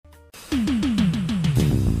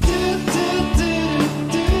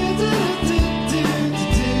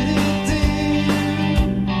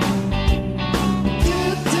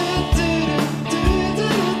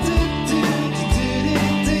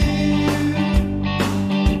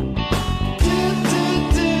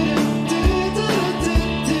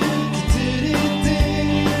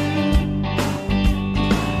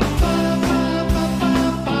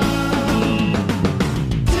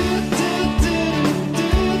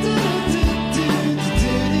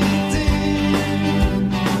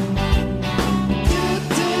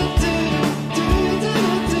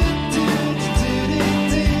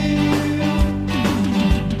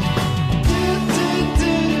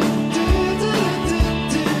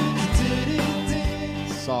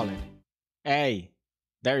Hey,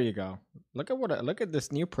 there you go. Look at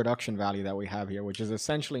this new production value that we have here, which is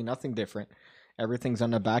essentially nothing different. Everything's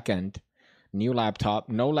on the back end. New laptop,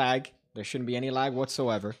 no lag. There shouldn't be any lag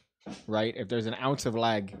whatsoever, right? If there's an ounce of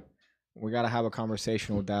lag, we gotta have a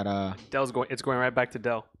conversation with that. It's going right back to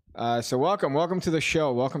Dell. So welcome to the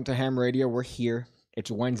show. Welcome to Ham Radio. We're here.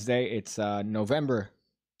 It's Wednesday. It's November.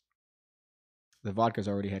 The vodka's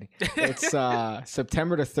already heading. It's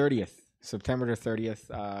September the 30th. September the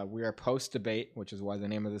 30th. We are post debate, which is why the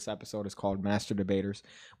name of this episode is called Master Debaters.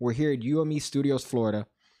 We're here at UME Studios, Florida.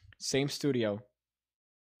 Same studio,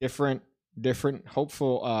 different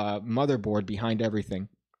hopeful motherboard behind everything.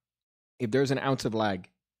 If there's an ounce of lag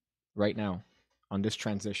right now on this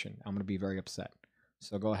transition, I'm gonna be very upset.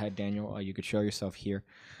 So go ahead, Daniel. You could show yourself here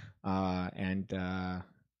and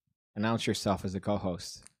announce yourself as the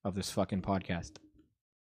co-host of this fucking podcast.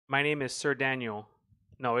 My name is Sir Daniel.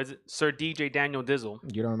 No, is it Sir DJ Daniel Dizzle?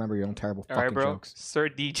 You don't remember your own terrible All fucking right, bro. jokes. Sir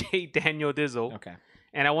DJ Daniel Dizzle. Okay.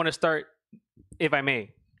 And I want to start, if I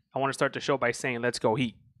may, the show by saying, "Let's go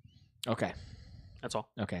Heat." Okay. That's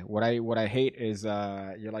all. Okay. What I hate is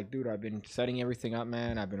you're like, dude, I've been setting everything up,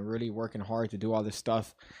 man. I've been really working hard to do all this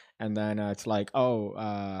stuff, and then it's like, oh,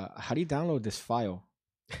 how do you download this file?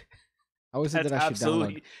 How is it that I should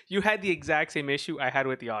download? You had the exact same issue I had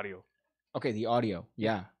with the audio. Okay, the audio,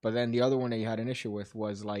 yeah. But then the other one that you had an issue with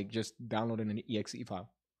was like just downloading an exe file.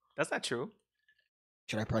 That's not true.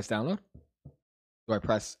 Should I press download? Do I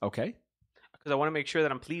press okay? Because I want to make sure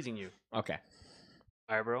that I'm pleasing you. Okay.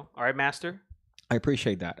 All right, bro. All right, Master. I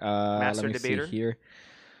appreciate that. Master let me debater. See here.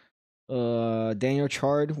 Daniel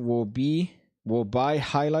Chard will buy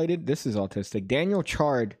highlighted. This is autistic. Daniel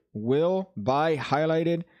Chard will buy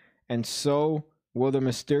highlighted, and so will the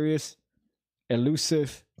mysterious,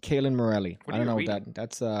 elusive Kalen Morelli. I don't know what that.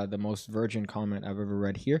 That's the most virgin comment I've ever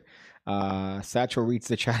read here. Satchel reads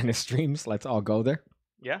the chat in his streams. Let's all go there.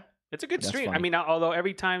 Yeah, it's a good stream. Funny. I mean, although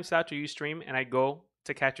every time Satchel you stream and I go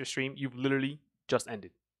to catch your stream, you've literally just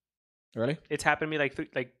ended. Really? It's happened to me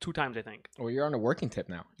like 2 times, I think. Well, you're on a working tip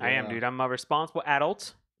now. I am, dude. I'm a responsible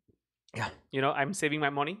adult. Yeah. You know, I'm saving my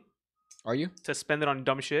money. Are you? To spend it on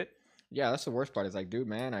dumb shit. Yeah, that's the worst part. It's like, dude,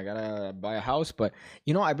 man, I gotta buy a house, but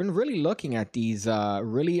you know, I've been really looking at these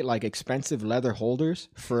really like expensive leather holders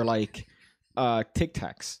for like Tic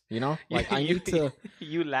Tacs. You know, like I need to.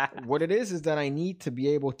 You laugh. What it is that I need to be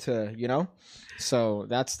able to, you know. So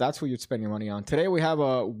that's what you'd spend your money on. Today we have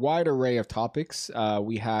a wide array of topics.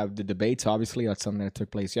 We have the debates. Obviously, that's something that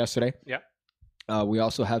took place yesterday. Yeah. We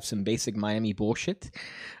also have some basic Miami bullshit.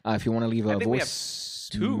 If you want to leave a voice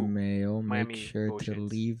mail, make sure to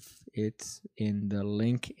leave it in the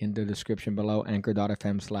link in the description below,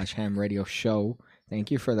 anchor.fm/ham radio show.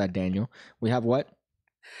 Thank you for that, Daniel. We have what?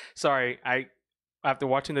 Sorry, after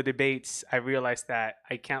watching the debates, I realized that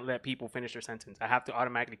I can't let people finish their sentence. I have to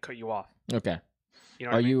automatically cut you off. Okay. You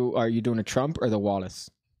know are you doing a Trump or the Wallace?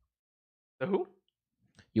 The who?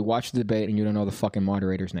 You watch the debate and you don't know the fucking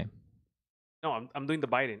moderator's name. No, I'm doing the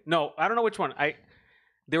Biden. No, I don't know which one.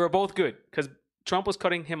 They were both good because Trump was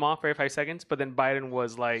cutting him off every 5 seconds, but then Biden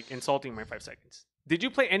was like insulting him every 5 seconds. Did you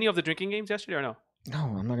play any of the drinking games yesterday or no? No,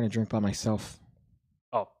 I'm not gonna drink by myself.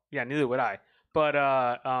 Oh, yeah, neither would I. But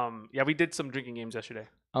yeah, we did some drinking games yesterday.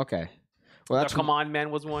 Okay. Well, that's Come On Man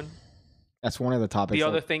was one. That's one of the topics. The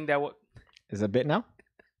other thing that is a bit now.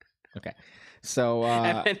 Okay. So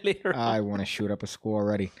and then later I want to shoot up a score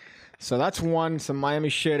already. So that's some Miami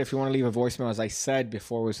shit. If you want to leave a voicemail, as I said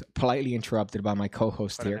before, was politely interrupted by my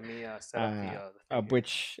co-host here. Let me set up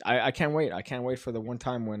which I can't wait. I can't wait for the one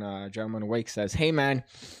time when Gentleman Awake says, "Hey man,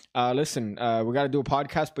 listen, we got to do a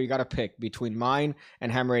podcast, but you got to pick between mine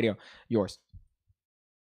and Ham Radio. Yours."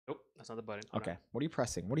 Nope, that's not the button. Okay. What are you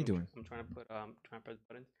pressing? What are you doing? I'm trying to press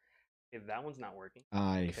buttons. Okay, that one's not working.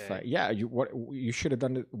 Yeah. You should have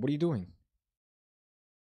done it. What are you doing?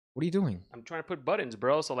 What are you doing? I'm trying to put buttons,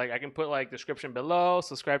 bro. So like I can put like description below,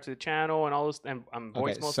 subscribe to the channel, and all this, and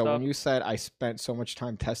voicemail stuff. So when you said I spent so much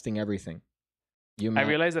time testing everything, I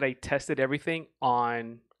realized that I tested everything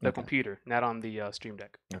on the computer, not on the Stream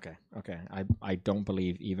Deck. Okay. I don't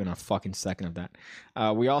believe even a fucking second of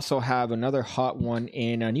that. We also have another hot one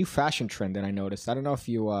in a new fashion trend that I noticed. I don't know if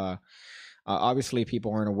you obviously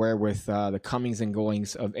people aren't aware with the comings and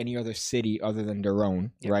goings of any other city other than their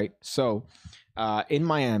own, right? So in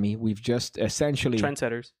Miami, we've just essentially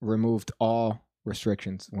trendsetters removed all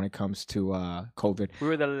restrictions when it comes to COVID. We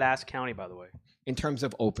were the last county, by the way. In terms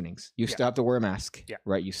of openings, you still have to wear a mask,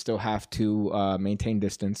 right? You still have to maintain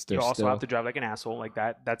distance. You also have to drive like an asshole, like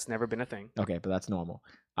that. That's never been a thing. Okay, but that's normal.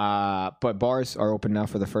 But bars are open now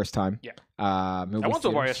for the first time. I went to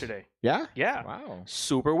a bar yesterday. Yeah? Yeah. Wow.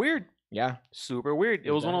 Super weird. Yeah. Super weird.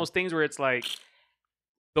 It was one of those things where it's like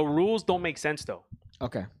the rules don't make sense though.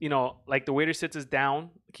 Okay. You know, like the waiter sits us down,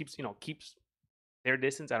 keeps their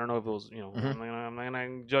distance. I don't know if it was, I'm not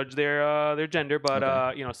gonna judge their gender, but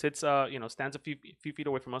Okay. sits stands a few feet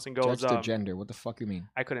away from us and goes. Judge the gender. What the fuck you mean?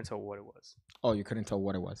 I couldn't tell what it was. Oh, you couldn't tell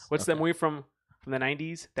what it was. What's that movie from the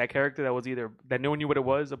 '90s? That character that was either that no one knew what it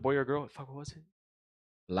was, a boy or a girl. Fuck, what was it?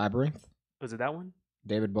 Labyrinth. Was it that one?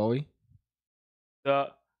 David Bowie.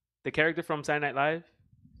 The character from Saturday Night Live.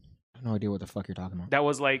 I have no idea what the fuck you're talking about. That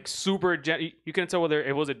was like super. You couldn't tell whether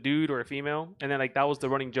it was a dude or a female, and then like that was the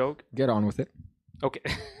running joke. Get on with it. Okay.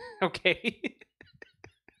 Okay.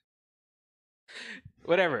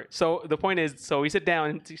 Whatever. So the point is, so we sit down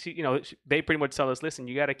and they pretty much tell us, listen,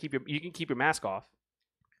 you can keep your mask off,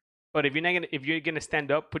 but if you're gonna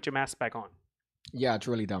stand up, put your mask back on. Yeah, it's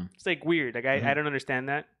really dumb. It's like weird. Like I don't understand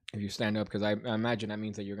that. If you stand up, because I imagine that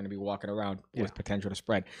means that you're going to be walking around with potential to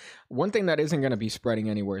spread. One thing that isn't going to be spreading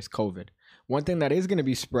anywhere is COVID. One thing that is going to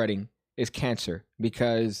be spreading is cancer,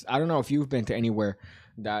 because I don't know if you've been to anywhere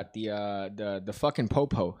that the fucking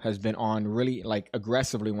popo has been on really like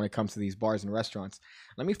aggressively when it comes to these bars and restaurants.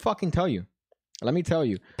 Let me tell you.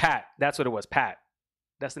 Pat, that's what it was. Pat.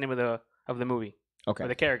 That's the name of the movie. Okay. Or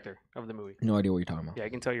the character of the movie. No idea what you're talking about. Yeah, I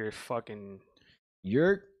can tell you're fucking.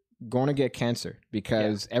 You're going to get cancer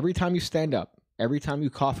because every time you stand up, every time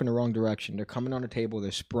you cough in the wrong direction, they're coming on the table,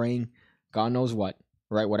 they're spraying God knows what,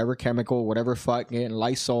 right? Whatever chemical, whatever fucking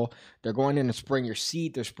Lysol, they're going in and spraying your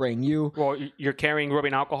seat, they're spraying you. Well, you're carrying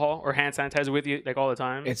rubbing alcohol or hand sanitizer with you like all the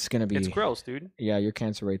time. It's going to be. It's gross, dude. Yeah, your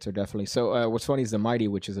cancer rates are definitely. So what's funny is the Mighty,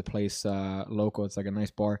 which is a place local, it's like a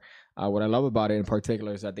nice bar. What I love about it in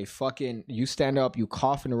particular is that you stand up, you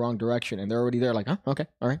cough in the wrong direction, and they're already there like, okay,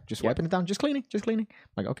 all right, just wiping it down, just cleaning.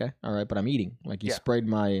 Like, okay, all right, but I'm eating. Like, you sprayed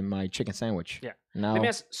my chicken sandwich. Yeah. Now, let me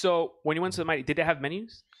ask, so when you went to the Mighty, did they have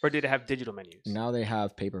menus or did they have digital menus? Now they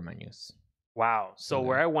have paper menus. Wow. So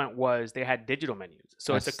where I went was they had digital menus.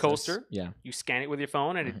 So it's a coaster. Yeah. You scan it with your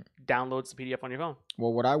phone and it downloads the PDF on your phone.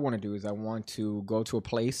 Well, what I want to do is I want to go to a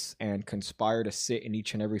place and conspire to sit in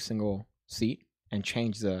each and every single seat and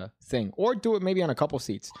change the thing, or do it maybe on a couple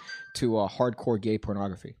seats to hardcore gay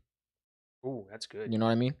pornography. Ooh, that's good. You know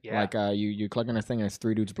what I mean? Yeah. Like you click on a thing and it's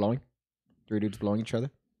three dudes blowing each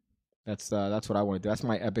other. That's what I want to do. That's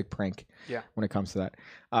my epic prank. Yeah. When it comes to that,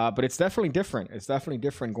 but it's definitely different. It's definitely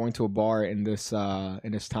different going to a bar in this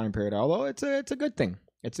time period. Although it's a good thing.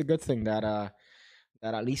 It's a good thing that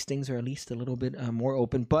at least things are at least a little bit more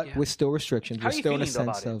open, but with still restrictions. How We're are you still in a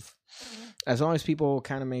feeling sense about of, as long as people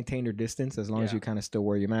kind of maintain their distance, as long as you kind of still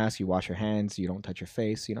wear your mask, you wash your hands, you don't touch your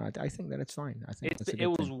face. You know, I think that it's fine. I think it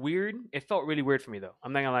was weird. It felt really weird for me though.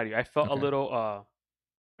 I'm not gonna lie to you. I felt a little. I'm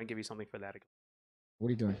gonna give you something for that. What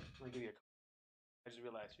are you doing? I'm gonna give you I just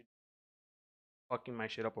realized you're fucking my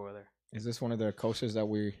shit up over there. Is this one of the coasters that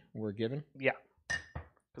we were given? Yeah.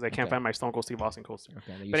 Because I can't find my Stone Cold Steve Austin coaster.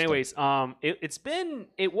 Okay. But anyways,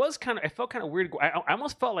 it felt kind of weird. I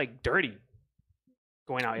almost felt like dirty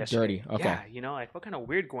going out yesterday. Dirty. Okay. Yeah, I felt kind of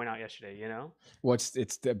weird going out yesterday.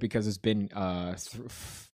 Because it's been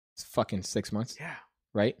fucking 6 months. Yeah.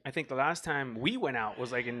 Right. I think the last time we went out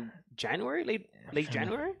was like in January, late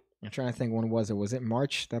January. I'm trying to think, when was it? Was it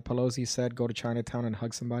March that Pelosi said go to Chinatown and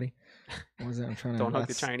hug somebody? What was it? I'm trying to. Don't hug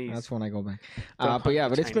the Chinese. That's when I go back.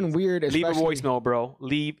 But it's been weird. Leave a voicemail, bro.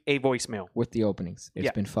 Leave a voicemail. With the openings,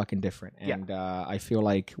 it's been fucking different, and I feel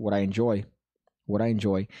like what I enjoy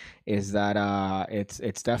is that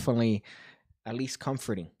it's definitely at least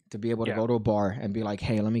comforting to be able to go to a bar and be like,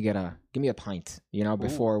 hey, give me a pint,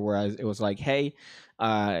 before. Whereas it was like, hey,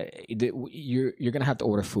 you're gonna have to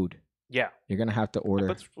order food. Yeah, you're gonna have to order.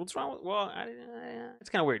 But what's wrong with? Well, it's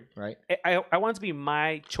kind of weird, right? I want it to be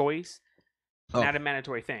my choice, not a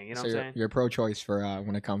mandatory thing. You know what I'm saying? You're pro-choice for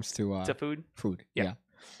when it comes to food. Food, yeah.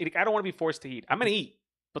 I don't want to be forced to eat. I'm gonna eat,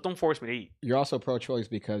 but don't force me to eat. You're also pro-choice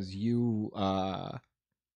because you don't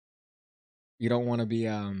want to be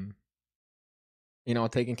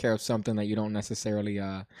taking care of something that you don't necessarily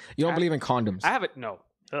you don't believe in condoms. I haven't. No.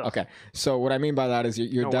 Ugh. Okay, so what I mean by that is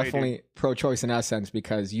you're definitely pro-choice in that sense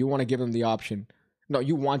because you want to give them the option. No,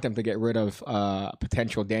 you want them to get rid of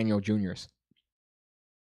potential Daniel Juniors.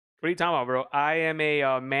 What are you talking about, bro? I am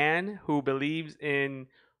a man who believes in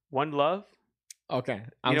one love. Okay,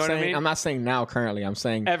 you know what I mean? I'm not saying now currently. I'm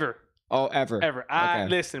saying ever. Oh, ever. Okay.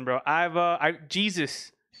 Listen, bro.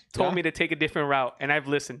 Jesus told me to take a different route, and I've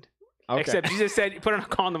listened. Okay. Except Jesus said, "Put on a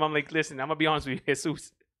condom." I'm like, listen, I'm gonna be honest with you,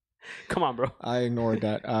 Jesus. Come on, bro. I ignored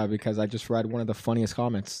that because I just read one of the funniest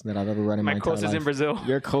comments that I've ever read in my entire life. My coaster's in Brazil.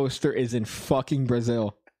 Your coaster is in fucking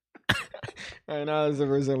Brazil. I know it's a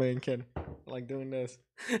Brazilian kid, like doing this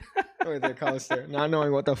with their coaster, not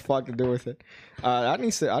knowing what the fuck to do with it. That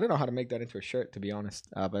needs to. I don't know how to make that into a shirt, to be honest.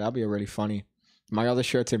 But that'd be a really funny. My other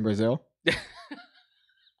shirt's in Brazil.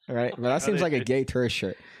 Right, but that seems like a gay tourist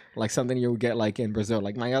shirt, like something you would get like in Brazil.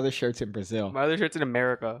 Like my other shirt's in Brazil. My other shirt's in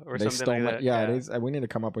America or something like that. Yeah, it is. We need to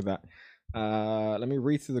come up with that. Let me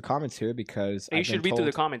read through the comments here because you should read through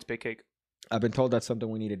the comments, Big Cake. I've been told that's something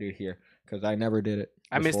we need to do here because I never did it.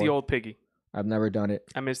 I miss the old Piggy. I've never done it.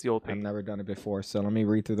 I miss the old Piggy. I've never done it before. So let me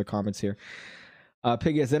read through the comments here.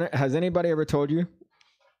 Piggy, has anybody ever told you?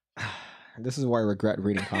 This is why I regret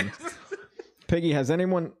reading comments. Piggy, has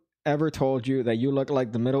anyone ever told you that you look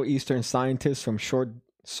like the Middle Eastern scientist from Short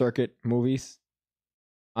Circuit movies?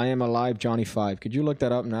 I am alive, Johnny 5. Could you look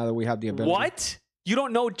that up now that we have the ability? What? You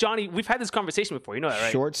don't know Johnny? We've had this conversation before. You know that,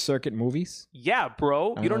 right? Short Circuit movies? Yeah,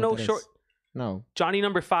 bro. You don't know Short... No. Johnny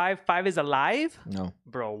number 5? 5 is alive? No.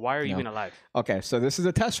 Bro, why are you even alive? Okay, so this is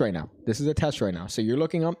a test right now. So you're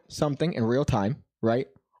looking up something in real time, right?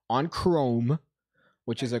 On Chrome,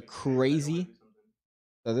 which is a crazy...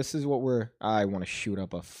 So this is what I want to shoot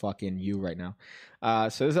up a fucking U right now.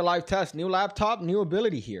 So this is a live test. New laptop, new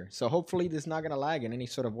ability here. So hopefully this is not going to lag in any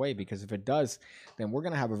sort of way, because if it does, then we're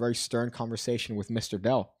going to have a very stern conversation with Mr.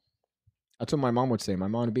 Dell. That's what my mom would say. My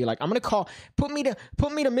mom would be like, I'm going to call, put me to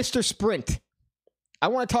Mr. Sprint. I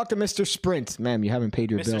want to talk to Mr. Sprint. Ma'am, you haven't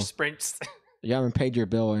paid your bill. Mr. Sprint. You haven't paid your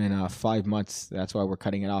bill in 5 months. That's why we're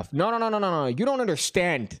cutting it off. No. You don't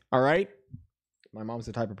understand. All right. My mom's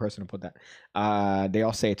the type of person to put that. They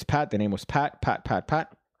all say it's Pat. The name was Pat. So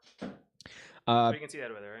you can see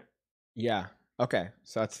that over there, right? Yeah. Okay.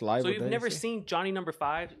 So that's live. So you've never seen Johnny number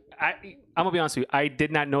 5? I'm gonna be honest with you. I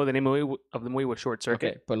did not know the name of the movie was Short Circuit.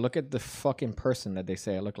 Okay, but look at the fucking person that they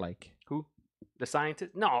say I look like. Who? The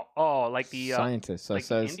scientist? No. Oh, like the scientist. So like it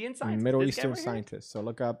says Indian scientist? Middle Eastern scientist. So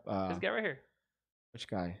look up. This guy right here. Which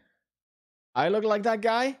guy? I look like that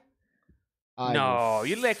guy. No,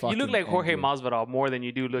 you look like Jorge Masvidal more than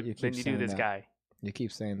you do this guy. You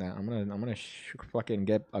keep saying that. I'm gonna fucking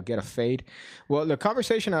get a fade. Well, the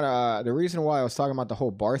conversation the reason why I was talking about the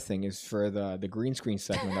whole bar thing is for the green screen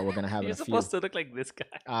segment that we're gonna have. You're supposed to look like this guy.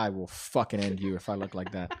 I will fucking end you if I look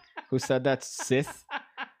like that. Who said that? Sith.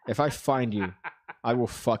 If I find you, I will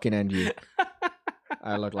fucking end you.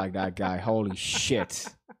 I look like that guy. Holy shit!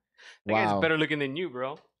 That guy's better looking than you,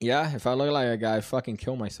 bro. Yeah, if I look like a guy, I'd fucking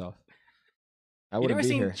kill myself. You never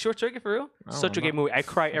seen Short Circuit for real? Such a great movie. I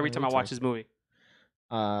cry every time I watch this movie.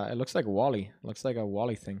 It looks like Wall-E. Looks like a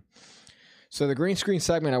Wall-E thing. So the green screen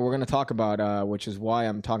segment that we're going to talk about, which is why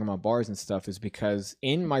I'm talking about bars and stuff, is because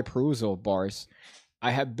in my perusal bars,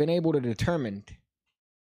 I have been able to determine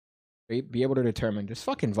just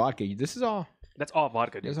fucking vodka. This is all. That's all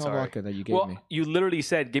vodka, dude. This is all vodka that you gave me. You literally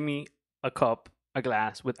said, give me a cup, a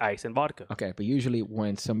glass with ice and vodka. Okay, but usually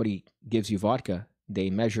when somebody gives you vodka, they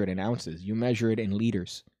measure it in ounces. You measure it in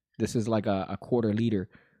liters. This is like a quarter liter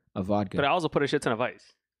of vodka. But I also put a shit ton of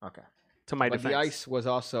ice. Okay. To my defense. The ice was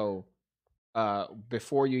also,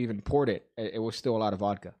 before you even poured it, it was still a lot of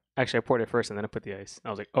vodka. Actually, I poured it first and then I put the ice. I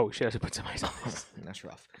was like, oh shit, I should put some ice on this. That's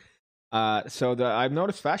rough. I've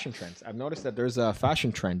noticed fashion trends. I've noticed that there's a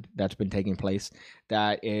fashion trend that's been taking place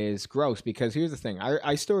that is gross, because here's the thing.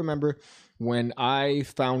 I still remember when I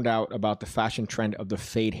found out about the fashion trend of the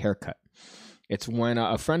fade haircut. It's when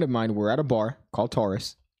a friend of mine, we're at a bar called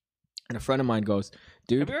Taurus, and a friend of mine goes,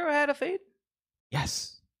 dude. Have you ever had a fade?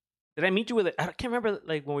 Yes. Did I meet you with it? I can't remember,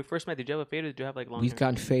 like, when we first met, did you have a fade or did you have, like, long We've hair?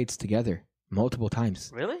 gotten fades together multiple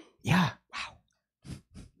times. Really? Yeah. Wow.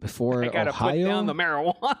 Before I gotta Ohio, put down the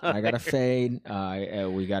marijuana. I got a fade.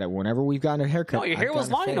 We got it whenever we've gotten a haircut. No, your hair was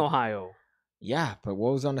long in Ohio. Yeah, but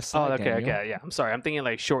what was on the side? Oh, okay, yeah. I'm sorry. I'm thinking,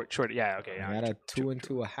 like, short. Yeah, okay. Yeah, I got a 2 and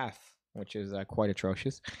 2.5, which is quite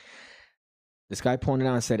atrocious. This guy pointed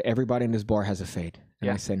out and said, everybody in this bar has a fade. And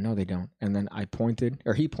I said, no, they don't. And then he pointed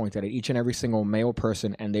at each and every single male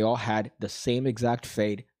person, and they all had the same exact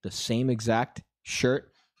fade, the same exact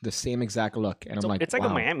shirt, the same exact look. And I'm like, it's like wow.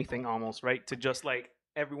 a Miami thing almost, right? To just, like,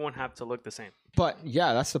 everyone have to look the same. But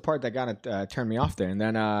yeah, that's the part that kind of turned me off there. And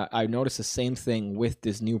then I noticed the same thing with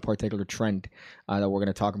this new particular trend that we're going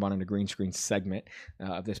to talk about in the green screen segment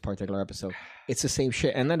of this particular episode. It's the same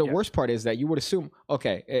shit. And then the worst part is that you would assume,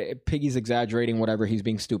 okay, Piggy's exaggerating, whatever, he's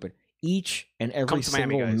being stupid. Each and every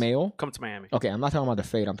single male. Come to Miami. Okay, I'm not talking about the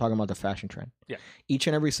fade. I'm talking about the fashion trend. Yeah. Each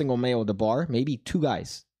and every single male at the bar, maybe 2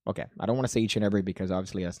 guys. Okay, I don't want to say each and every because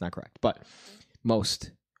obviously that's not correct. But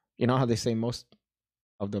most. You know how they say most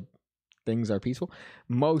of the things are peaceful?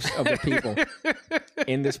 Most of the people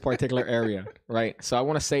in this particular area, right? So I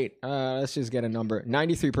want to say, let's just get a number.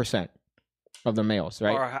 93% of the males,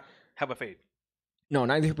 right? Or have a fade. No,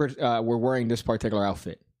 90% were wearing this particular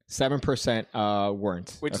outfit. 7%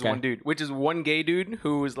 weren't. Which is one dude. Which is one gay dude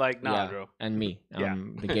who was like, nah, bro. And me. Yeah.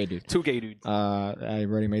 The gay dude. 2 gay dudes. I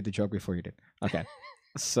already made the joke before you did. Okay.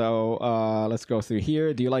 So let's go through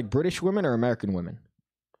here. Do you like British women or American women?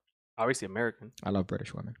 Obviously American. I love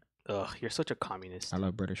British women. Ugh, you're such a communist. I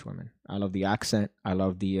love British women. I love the accent. I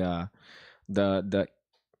love the I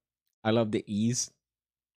love the ease.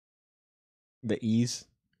 The ease.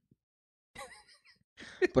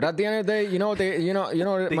 But at the end of the day, you know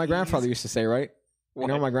what my grandfather used to say, right? What? You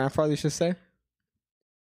know what my grandfather used to say?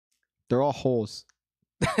 They're all holes.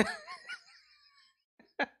 Did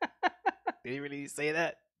he really say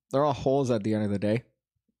that? They're all holes at the end of the day.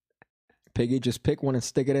 Piggy, just pick one and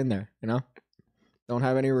stick it in there, you know? Don't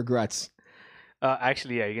have any regrets.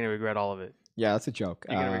 Actually, yeah, you're gonna regret all of it. Yeah, that's a joke.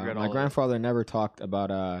 You're gonna regret all my of grandfather never talked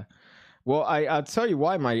about well, I'll tell you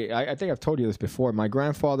why. I think I've told you this before. My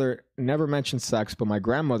grandfather never mentioned sex, but my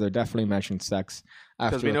grandmother definitely mentioned sex.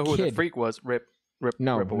 Because we know who the freak was. Rip.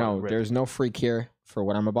 No, Rip. there's no freak here for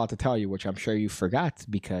what I'm about to tell you, which I'm sure you forgot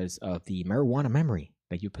because of the marijuana memory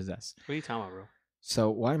that you possess. What are you talking about, bro?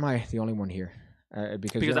 So why am I the only one here?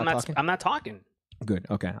 Because you're not talking? I'm not talking. Good.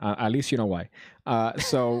 Okay. At least you know why.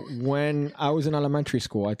 So when I was in elementary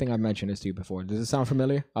school, I think I mentioned this to you before. Does it sound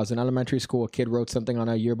familiar? I was in elementary school. A kid wrote something on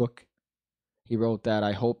a yearbook. He wrote that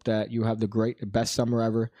I hope that you have the best summer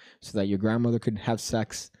ever so that your grandmother could have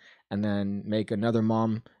sex and then make another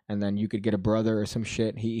mom and then you could get a brother or some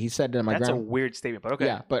shit. He said that That's a weird statement, but okay.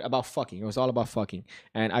 Yeah, but about fucking. It was all about fucking.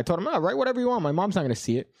 And I told him, write whatever you want. My mom's not going to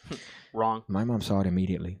see it. Wrong. My mom saw it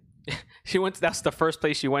immediately. That's the first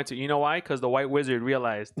place she went to. You know why? Because the white wizard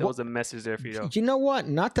realized there was a message there for you. You know what?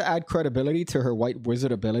 Not to add credibility to her white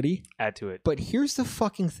wizard ability. Add to it. But here's the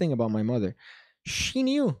fucking thing about my mother. She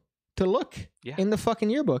knew to look in the fucking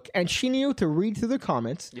yearbook. And she knew to read through the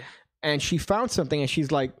comments. Yeah. And she found something and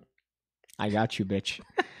she's like, I got you, bitch.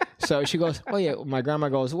 So she goes, oh yeah. My grandma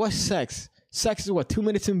goes, what's sex? Sex is what, 2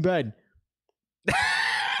 minutes in bed.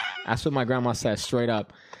 That's what my grandma says, straight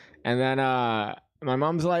up. And then my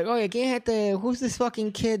mom's like, oh, yeah, who's this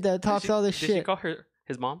fucking kid that talks all this shit? Did she call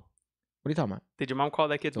his mom? What are you talking about? Did your mom call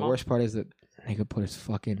that kid's mom? The worst part is that they could put his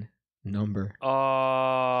fucking number.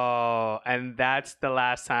 Oh, and that's the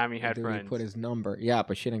last time you had friends. He put his number. Yeah,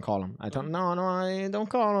 but she didn't call him. I told him, no, don't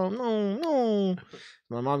call him. No.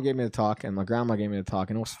 My mom gave me the talk, and my grandma gave me the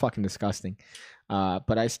talk, and it was fucking disgusting.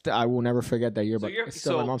 But I will never forget that year. But it's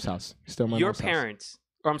still my mom's house. Still my mom's house. Your parents,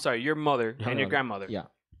 or I'm sorry, your mother and your grandmother. Yeah.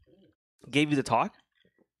 Gave you the talk?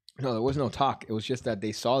 No, there was no talk. It was just that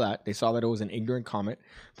they saw that. They saw that it was an ignorant comment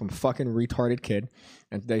from a fucking retarded kid.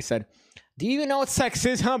 And they said, do you even know what sex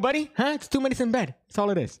is, huh, buddy? Huh? It's 2 minutes in bed. That's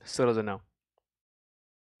all it is. Still doesn't know.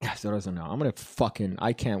 Yeah, still doesn't know. I'm going to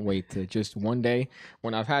I can't wait to just one day,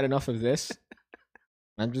 when I've had enough of this,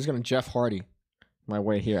 I'm just going to Jeff Hardy my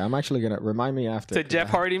way here. I'm actually going to remind me after. To Jeff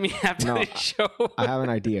Hardy me after the show? I have an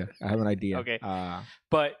idea. Okay.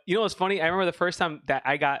 But you know what's funny? I remember the first time that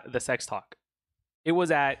I got the sex talk. It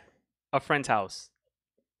was at a friend's house.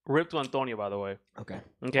 Rip to Antonio, by the way. Okay.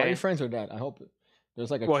 Are you friends with that? I hope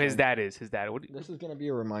there's like a... Well, his dad is. This is going to be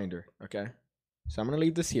a reminder, okay? So I'm going to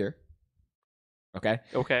leave this here. Okay?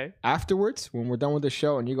 Okay. Afterwards, when we're done with the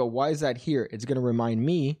show and you go, why is that here? It's going to remind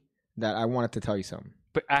me that I wanted to tell you something.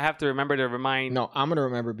 But I have to remember to remind... No, I'm going to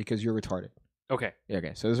remember because you're retarded. Okay. Yeah,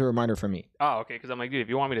 okay. So this is a reminder for me. Oh, okay. Because I'm like, dude, if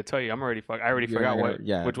you want me to tell you, I already forgot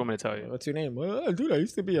which one to tell you. What's your name? Well, dude, I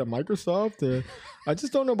used to be at Microsoft. I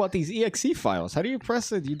just don't know about these exe files. How do you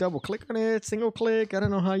press it? Do you double click on it? Single click? I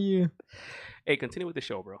don't know how you... Hey, continue with the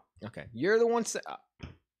show, bro. Okay. You're the one...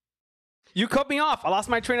 You cut me off. I lost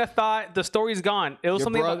my train of thought. The story's gone. It was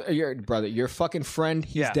something about... Your fucking friend,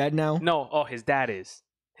 he's dead now? No. Oh, his dad is.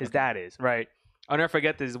 Dad is, right. I'll never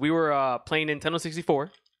forget this. We were playing Nintendo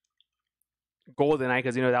 64. GoldenEye,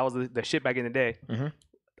 because, you know, that was the shit back in the day. Mm-hmm.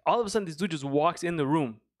 All of a sudden, this dude just walks in the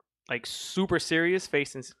room, like, super serious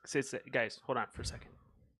face, and says, guys, hold on for a second.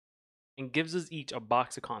 And gives us each a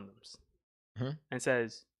box of condoms. Mm-hmm. And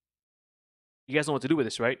says, you guys know what to do with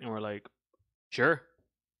this, right? And we're like, sure.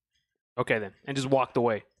 Okay, then. And just walked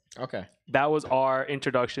away. Okay. That was our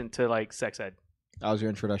introduction to, like, sex ed. That was your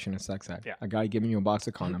introduction to sex ed? Yeah. A guy giving you a box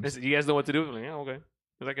of condoms. You guys know what to do? Like, yeah, okay.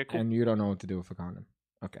 It's like, cool. And you don't know what to do with a condom.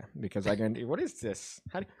 Okay. Because what is this?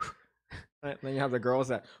 How do you... Then you have the girls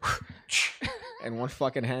that... in one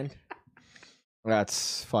fucking hand.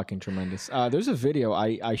 That's fucking tremendous. There's a video.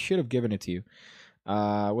 I should have given it to you.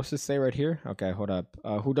 What's this say right here? Okay, hold up.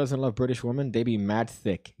 Who doesn't love British women? They be mad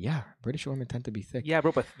thick. Yeah, British women tend to be thick. Yeah,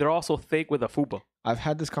 bro, but they're also thick with a fupa. I've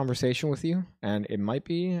had this conversation with you, and it might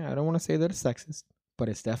be, I don't want to say that it's sexist, but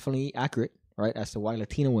it's definitely accurate, right, as to why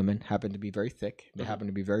Latina women happen to be very thick. They happen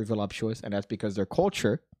to be very voluptuous, and that's because their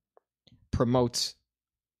culture promotes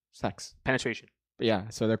sex. Penetration. Yeah,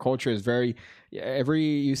 so their culture is very.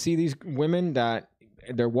 You see these women that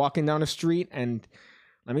they're walking down the street, and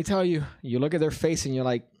let me tell you, you look at their face and you're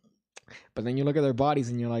like, but then you look at their bodies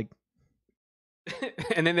and you're like,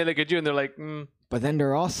 and then they look at you and they're like, but then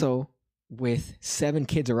they're also with 7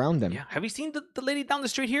 kids around them. yeah. Have you seen the lady down the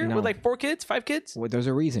street here No. with like 4 kids, 5 kids? Well, there's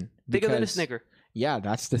a reason. Bigger than a Because- Snicker. Yeah,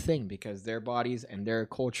 that's the thing, because their bodies and their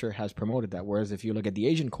culture has promoted that. Whereas if you look at the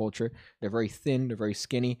Asian culture, they're very thin, they're very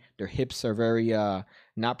skinny, their hips are very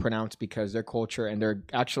not pronounced because their culture and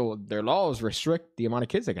their laws restrict the amount of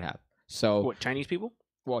kids they can have. So, What, Chinese people?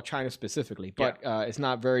 well, China specifically, but it's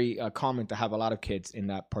not very common to have a lot of kids in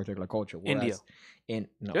that particular culture. India.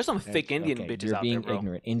 No, There's some thick Indian okay, bitches you're out being there, bro.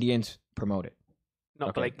 ignorant. Indians promote it. No,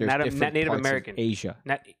 Okay, but like there's not different Native parts of American. Asia,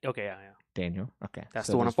 Okay, yeah. Daniel. Okay, That's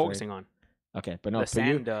so the one I'm there's very- focusing on. Okay, but no, The for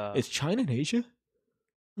you, sand. is China in Asia?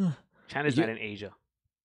 China's you- not in Asia.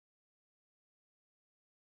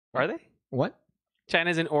 Are they? What?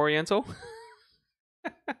 China's in Oriental?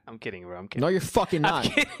 I'm kidding, bro. I'm kidding. No, you're fucking I'm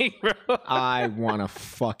not. kidding, bro. I want to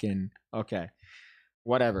fucking okay,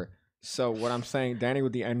 whatever. So what I'm saying, Danny,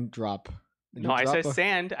 with the end drop. Did No, you I drop said a-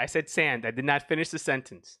 sand. I said sand. I did not finish the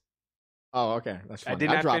sentence. Oh, okay, that's fine. I did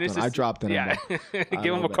not dropped finish one. I this- dropped it. Yeah. Give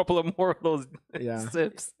him love a it. couple of more of those Yeah.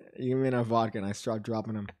 sips. You mean a vodka, and I start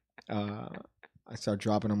dropping them. I start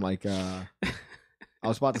dropping them like I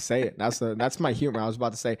was about to say it. That's my humor. I was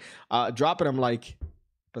about to say dropping them like,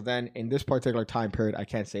 but then in this particular time period, I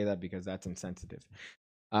can't say that because that's insensitive.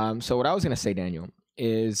 So what I was gonna say, Daniel,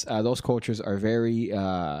 is those cultures are very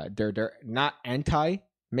they're not anti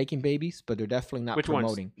making babies, but they're definitely not Which ones?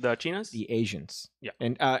 promoting The Chinas? the Asians. Yeah.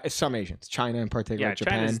 And some Asians, China in particular, Yeah,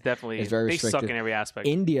 Japan. China's definitely is very they suck restricted. in every aspect.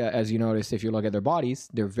 India, as you notice, if you look at their bodies,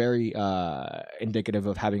 they're very indicative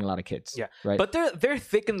of having a lot of kids. Yeah. Right. But they're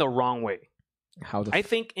thick in the wrong way. How the I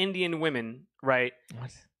think Indian women, right?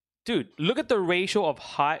 what? Dude, look at the ratio of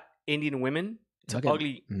hot Indian women to Look at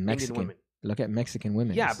ugly Indian Mexican. women. Look at Mexican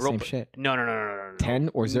women. Yeah, It's the bro. Same but- shit. No. 10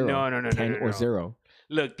 or 0. No. 10 or no. 0.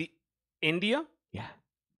 Look, the India, Yeah.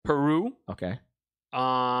 Peru. Okay.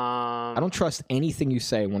 I I don't trust anything you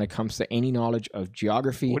say when it comes to any knowledge of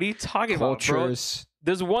geography, What are you talking about, bro? cultures.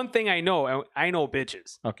 There's one thing I know, and I know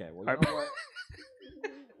bitches. Okay. Well, Are- you know what?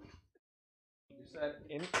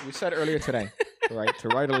 You said earlier today, right, to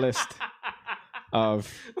write a list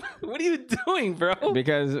of What are you doing, bro?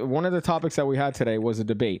 because one of the topics that we had today was a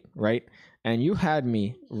debate, right? And you had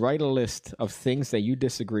me write a list of things that you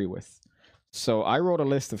disagree with. So I wrote a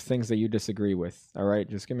list of things that you disagree with. All right,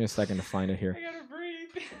 just give me a second to find it here. I gotta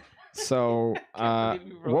breathe. So, believe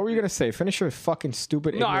you wrote what were you gonna say? Finish your fucking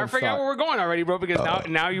stupid. No, I ignorant forgot thought. where we're going already, bro. Because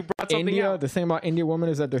now you brought something India. out. The thing about India women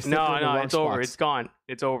is that they're thick in the No, wrong it's over. spots. It's gone.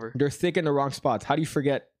 It's over. They're thick in the wrong spots. How do you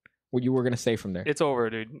forget what you were gonna say from there? It's over,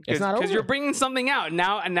 dude. It's not Because you're over. bringing something out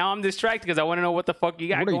now, and now I'm distracted because I want to know what the fuck you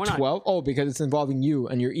got What are you, going on. 12? Oh, because it's involving you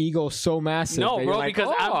and your ego so massive. No, that bro, you're like,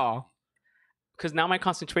 because I'm- oh, Because now my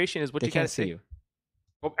concentration is what they you gotta can't see say. you.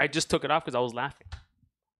 Oh, I just took it off because I was laughing.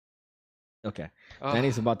 Okay. Ugh.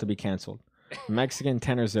 Danny's about to be canceled. Mexican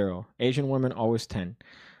 10 or 0. Asian women always 10.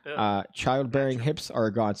 Ugh. Childbearing Not true. hips are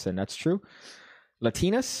a godsend. That's true.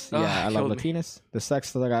 Latinas, Ugh, yeah, I love killed me. Latinas.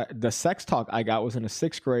 The sex talk I got was in the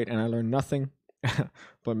 6th grade, and I learned nothing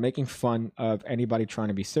but making fun of anybody trying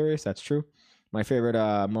to be serious. That's true. My favorite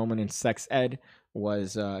moment in sex ed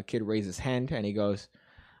was a kid raised his hand and he goes,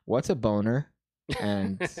 "What's a boner?"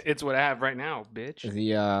 And It's what I have right now, bitch.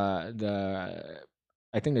 the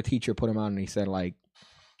I think the teacher put him on and he said like,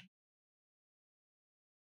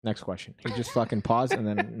 next question. He just fucking paused and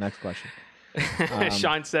then next question.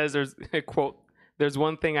 Sean says there's a quote, there's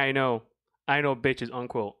one thing I know bitches,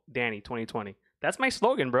 unquote. Danny 2020. That's my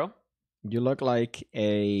slogan, bro. You look like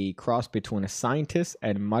a cross between a scientist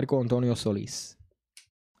and Marco Antonio Solis.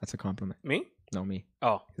 That's a compliment. Me? No, me.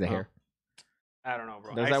 Oh, The oh. hair. I don't know,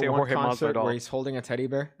 bro. There's I that say one Jorge concert Masvidal. where he's holding a teddy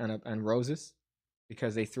bear and roses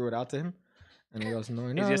because they threw it out to him. And he goes, no,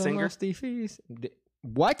 Is he a singer?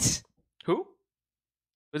 What? Who?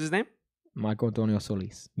 What's his name? Marco Antonio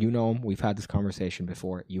Solis. You know him. We've had this conversation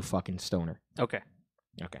before. You fucking stoner. Okay.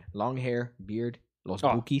 Okay. Long hair, beard, los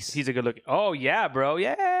Oh, bookies. he's a good looking. Oh yeah, bro.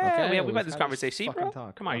 Yeah. Okay, we've we've had this had this conversation. See, fucking bro.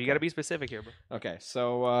 talk. Come on, you Okay. got to be specific here, bro. Okay,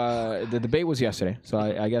 so the debate was yesterday. So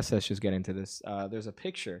I guess let's just get into this. There's a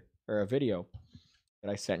picture or a video that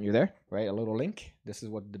I sent you there, right? A little link. This is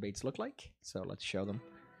what the debates look like. So let's show them.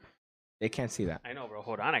 They can't see that. I know, bro.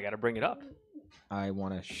 Hold on, I got to bring it up. I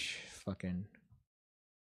want to fucking.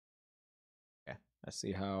 Okay, let's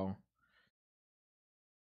see how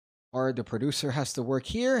hard the producer has to work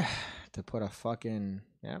here to put a fucking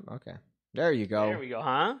okay. There you go. There we go,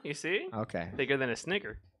 huh? You see? Okay. Bigger than a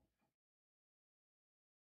Snicker.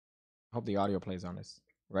 Hope the audio plays on this,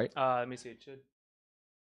 right? Let me see. It should,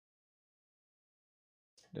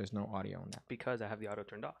 There's no audio on that. because I have the audio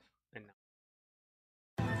turned off. And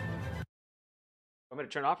now. I'm going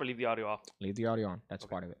to turn it off or leave the audio off? Leave the audio on. That's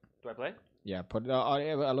Okay. part of it. Do I play? Yeah, put the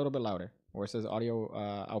audio a little bit louder. Where it says audio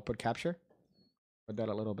output capture, put that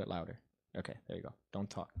a little bit louder. Okay, there you go. Don't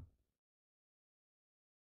talk.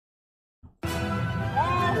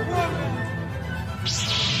 Our woman,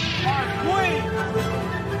 our queen,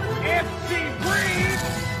 if she breathes,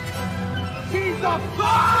 she's a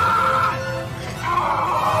god!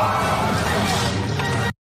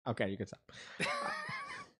 Okay, you can stop.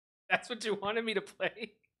 That's what you wanted me to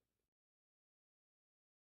play?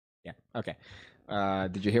 Yeah. Okay.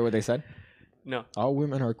 Did you hear what they said? No. All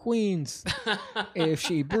women are queens. If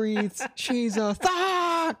she breathes, she's a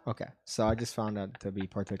thought. Okay, so I just found that to be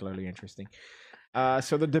particularly interesting.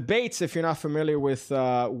 So the debates, if you're not familiar with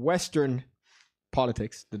Western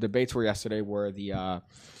politics, the debates were yesterday were the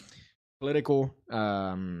political,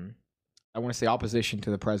 I want to say opposition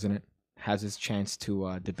to the president has his chance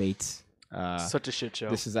to debate. Such a shit show.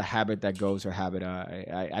 This is a habit that goes, or habit,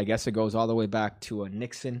 I guess it goes all the way back to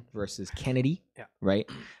Nixon versus Kennedy. Yeah. Right?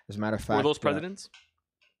 As a matter of fact. Were those presidents?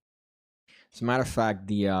 As a matter of fact,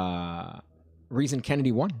 the reason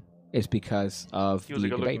Kennedy won is because of He was the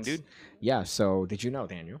a good-looking debates. dude. Yeah. So did you know,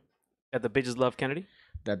 Daniel, That the bitches love Kennedy?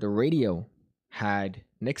 that the radio had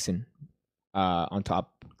Nixon on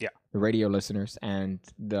top? Yeah. The radio listeners, and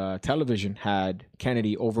the television had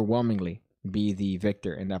Kennedy overwhelmingly be the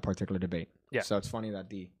victor in that particular debate. Yeah. So it's funny that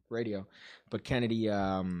the radio, but Kennedy,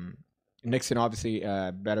 Nixon obviously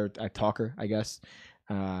better talker, I guess,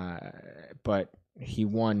 but he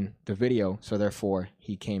won the video, so therefore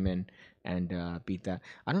he came in and beat that.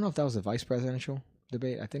 I don't know if that was a vice presidential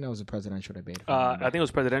debate. I think that was a presidential debate. if I I remember. think it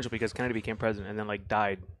was presidential because Kennedy became president and then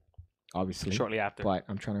died Obviously, shortly after. but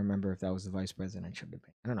I'm trying to remember if that was the vice presidential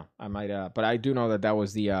debate. I don't know. I might, but I do know that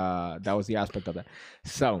was the aspect of that.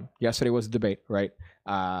 So yesterday was a debate, right?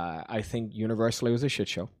 I think universally it was a shit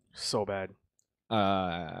show. So bad.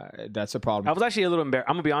 That's a problem. I was actually a little embarrassed.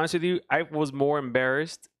 I'm gonna be honest with you. I was more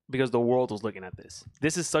embarrassed because the world was looking at this.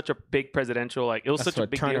 This is such a big presidential, it was That's such a what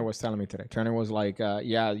big Turner deal. was telling me today. Turner was like,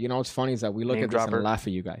 yeah, you know what's funny is that we look Name at this dropper. and laugh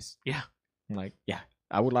at you guys. Yeah. I'm like, yeah,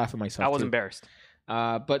 I would laugh at myself. I was too. embarrassed.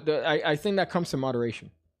 But I think that comes to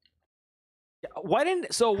moderation. Why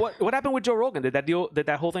didn't? So what happened with Joe Rogan? Did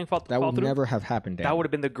that whole thing fall That would through? never have happened. That Daniel. would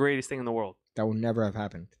have been the greatest thing in the world. That would never have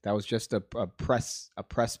happened. That was just a press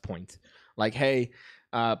point. Like, hey,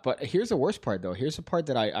 but here's the worst part though. Here's the part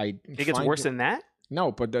that I It gets find- worse than that. No,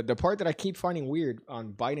 but the part that I keep finding weird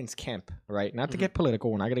on Biden's camp, right? Not to Mhm. get political,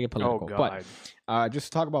 we're not gonna get Oh political, God. but just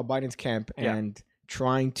to talk about Biden's camp Yeah. and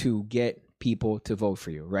trying to get people to vote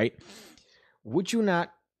for you, right? Would you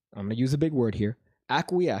not? I'm gonna use a big word here.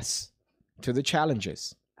 Acquiesce to the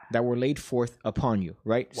challenges that were laid forth upon you,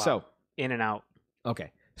 right? Wow. So In and out.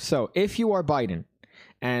 okay. So if you are Biden,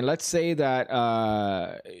 and let's say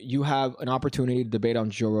that you have an opportunity to debate on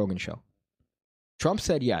Joe Rogan show, Trump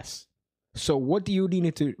said yes. So what do you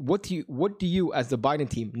need to? What do you as the Biden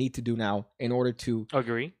team need to do now in order to?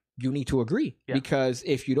 Agree. You need to agree, Yeah. because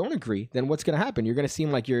if you don't agree, then what's going to happen? You're going to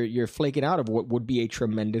seem like you're flaking out of what would be a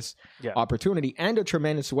tremendous Yeah. opportunity and a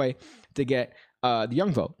tremendous way to get the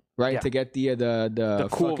young vote, right? Yeah. To get the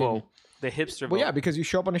Cool fucking- vote. The hipster vote. Well, yeah, because you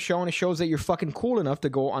show up on a show and it shows that you're fucking cool enough to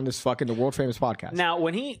go on this fucking the world famous podcast. Now,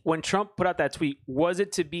 when Trump put out that tweet, was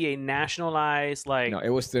it to be a nationalized no, it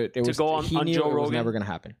was go on- he on knew Joe it was Rogan? never going to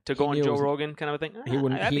happen. to go He on knew it Joe was- Rogan kind of a thing? He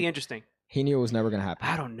wouldn't- That'd he- be interesting. He knew it was never going to happen.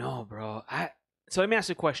 I don't know, bro. So let me ask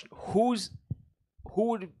you a question. Who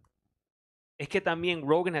would? Es que también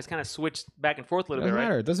Rogan has kind of switched back and forth a little Doesn't bit, right?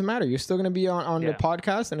 matter. It doesn't matter. You're still going to be on the Yeah.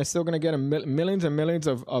 podcast, and it's still going to get millions and millions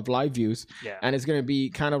of live views, Yeah. and it's going to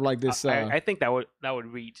be kind of like this. I think that would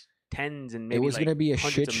reach tens and maybe was like gonna be a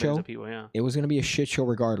hundreds shit of show. millions of people. Yeah. It was going to be a shit show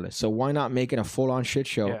regardless. So why not make it a full-on shit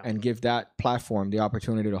show Yeah. and give that platform the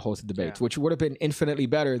opportunity to host the debates, Yeah. which would have been infinitely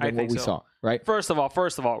better I than what think we so. saw, right? First of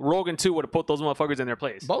all, Rogan too would have put those motherfuckers in their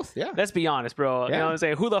place. Both, yeah. Let's be honest, bro. You Yeah. know what I'm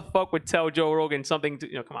saying? Who the fuck would tell Joe Rogan something?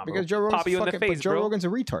 Come on, bro. Because Joe Rogan's pop you in the fucking, face, but Joe bro. Rogan's a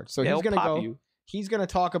retard, so Yeah, he's he'll gonna pop go. you. He's gonna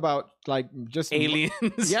talk about like just Aliens.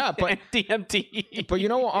 Yeah, but- and DMT. But you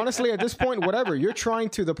know what? Honestly, at this point, whatever you're trying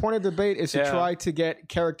to, the point of debate is to Yeah. try to get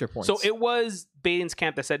character points. So it was Biden's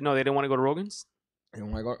camp that said no, they didn't want to go to Rogan's. Oh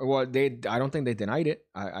my God. Well, I don't think they denied it.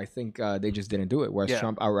 I think they just didn't do it. Whereas Yeah.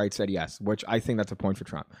 Trump outright said yes, which I think that's a point for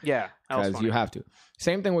Trump Yeah, that was because funny. you have to.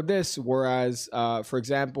 Same thing with this. Whereas, for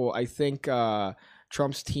example, I think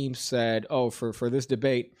Trump's team said, "Oh, for this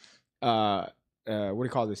debate, what do you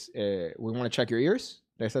call this? We want to check your ears.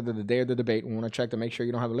 They said that the day of the debate, we want to check to make sure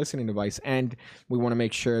you don't have a listening device, and we want to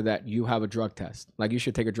make sure that you have a drug test. Like, you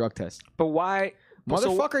should take a drug test. But why?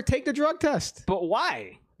 Motherfucker, take the drug test. But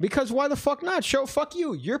why? Because why the fuck not? Fuck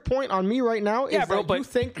you. Your point on me right now is that you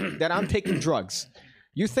think that I'm taking drugs.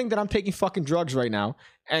 You think that I'm taking fucking drugs right now,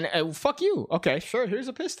 and fuck you. Okay, sure. Here's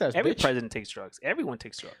a piss test. Every bitch. president takes drugs. Everyone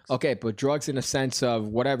takes drugs. Okay, but drugs in the sense of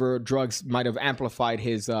whatever drugs might have amplified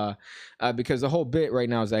his, because the whole bit right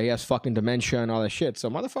now is that he has fucking dementia and all that shit. So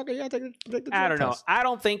motherfucker, yeah, take the drug I don't know. test. I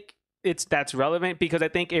don't think that's relevant, because I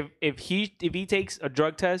think if he takes a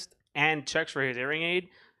drug test and checks for his hearing aid,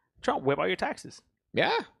 Trump, whip out your taxes.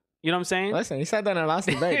 Yeah. You know what I'm saying? Listen, he said that in the last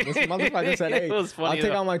debate. This motherfucker said, "Hey, I'll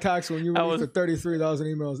take out my tax when you release the 33,000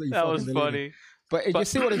 emails that you That fucking was deleted." funny. But you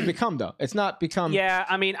see what it's become, though. It's not become. Yeah,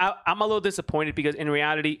 I mean, I'm a little disappointed, because in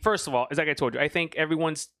reality, first of all, it's like I told you, I think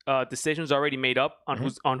everyone's decisions already made up on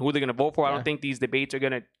who they're gonna vote for. I don't think these debates are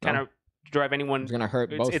gonna kind of drive anyone. It's gonna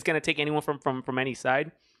hurt both. It's gonna take anyone from any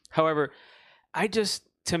side. However,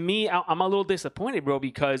 to me, I'm a little disappointed, bro,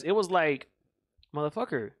 because it was like,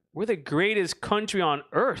 motherfucker, we're the greatest country on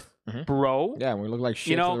earth, bro. Yeah, we look like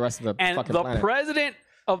shit to the rest of the fucking planet. And the president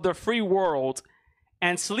of the free world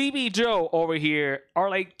and Sleepy Joe over here are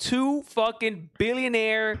like two fucking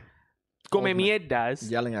billionaire come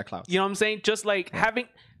mierdas. Yelling at clouds. You know what I'm saying? Just like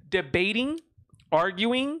debating,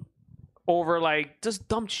 arguing over like just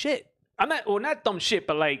dumb shit. Not dumb shit,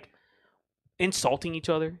 but like insulting each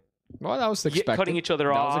other. Well, that was expected. Cutting each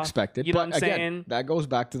other off. That was expected. You know but what I'm again, saying? that goes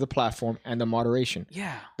back to the platform and the moderation.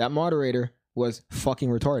 Yeah. That moderator was fucking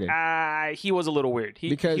retarded. He was a little weird.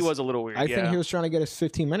 He was a little weird. I think he was trying to get us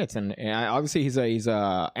 15 minutes, and obviously he's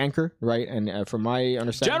a anchor, right? And from my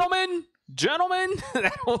understanding, gentlemen,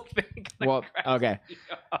 that whole thing. Well, okay,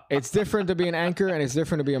 it's different to be an anchor, and it's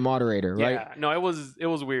different to be a moderator, right? Yeah. No, it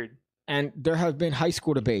was weird. And there have been high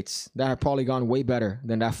school debates that have probably gone way better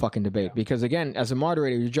than that fucking debate. Because again, as a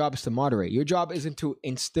moderator, your job is to moderate. Your job isn't to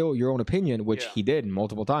instill your own opinion, which he did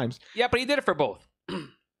multiple times. Yeah, but he did it for both.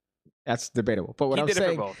 That's debatable. But what I'm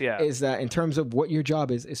saying is that in terms of what your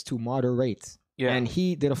job is to moderate. Yeah. And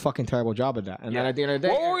he did a fucking terrible job at that. And then at the end of the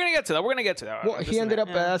day... Well, we're going to get to that. We're going to get to that. Well, he ended up...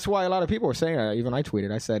 that's why a lot of people were saying, even I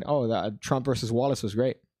tweeted, I said, Trump versus Wallace was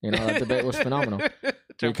great. You know, that debate was phenomenal.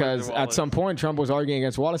 Because at some point, Trump was arguing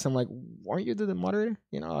against Wallace. I'm like, weren't you the moderator?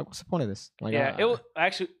 You know, like, what's the point of this? Like, it was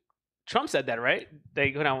actually... Trump said that, right?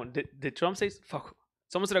 Did Trump say... Fuck.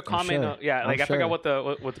 Someone said a comment. I forgot what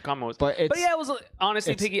the comment was. But yeah, it was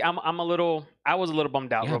honestly, Piggy. I was a little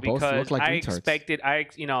bummed out, bro, because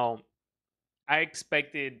I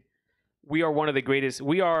expected we are one of the greatest.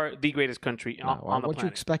 We are the greatest country on the planet. Why'd you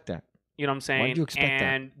expect that? You know what I'm saying? Why'd you expect that?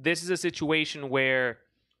 And this is a situation where,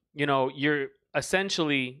 you're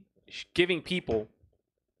essentially giving people.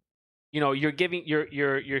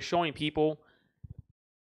 You're showing people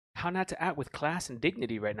how not to act with class and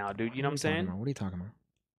dignity right now, dude. You know what I'm saying? What are you talking about?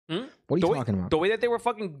 What are you talking about? The way that they were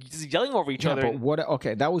fucking just yelling over each other. But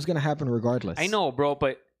okay, that was gonna happen regardless. I know, bro,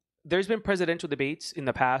 but there's been presidential debates in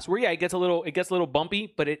the past where it gets a little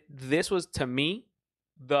bumpy, but this was, to me,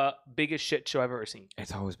 the biggest shit show I've ever seen.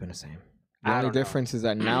 It's always been the same. The only difference is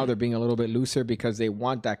that now they're being a little bit looser because they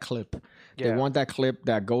want that clip. Yeah. They want that clip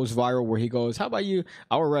that goes viral where he goes, "How about you?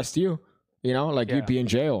 I'll arrest you." You know, like you'd be in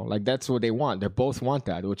jail. Like that's what they want. They both want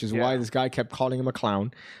that, which is why this guy kept calling him a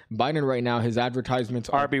clown. Biden right now, his advertisements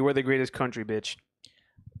are... RB, we're the greatest country, bitch.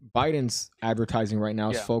 Biden's advertising right now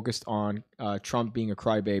is focused on Trump being a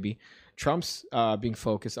crybaby. Trump's being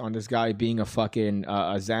focused on this guy being a fucking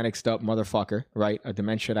a Xanaxed up motherfucker, right? A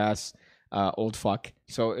dementia-ass old fuck.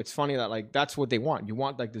 So it's funny that like that's what they want. You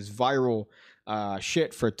want like this viral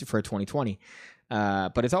shit for 2020.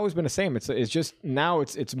 But it's always been the same. It's just now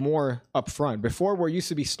it's more upfront. Before, where used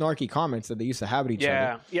to be snarky comments that they used to have at each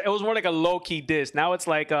other. Yeah, it was more like a low key diss. Now it's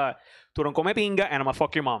like tu don't come pinga and I'm gonna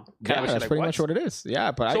fuck your mom. That's pretty much what it is.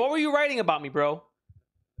 Yeah, but so what were you writing about me, bro?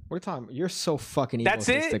 What are you talking about? You're so fucking That's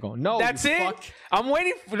egotistical. it? No, that's it? Fuck. I'm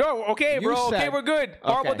waiting for... No, okay, bro. Said, okay, we're good.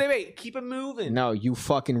 Horrible debate. Keep it moving. No, you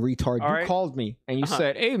fucking retard. You called me and you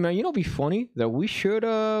said, "Hey, man, you know, it'd be funny that we should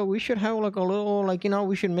have like a little, like, you know,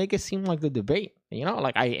 we should make it seem like the debate. You know,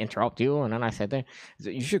 like I interrupt you and then I said,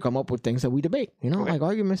 you should come up with things that we debate. You know, like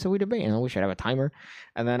arguments that we debate. You know, we should have a timer."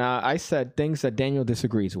 And then I said things that Daniel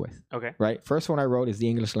disagrees with. Okay. Right? First one I wrote is the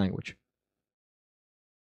English language.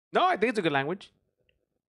 No, I think it's a good language.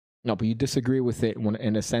 No, but you disagree with it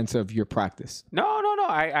in the sense of your practice. No.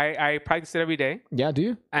 I practice it every day. Yeah, do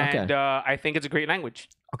you? And I think it's a great language.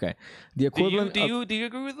 Okay. The equivalent. Do you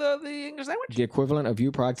agree with the English language? The equivalent of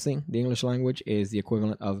you practicing the English language is the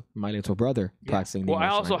equivalent of my little brother practicing the English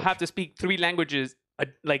language. Well, I also have to speak 3 languages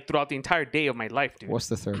like throughout the entire day of my life, dude. What's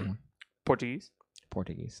the third one? Portuguese.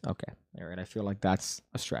 Portuguese. Okay. All right. I feel like that's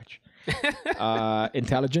a stretch.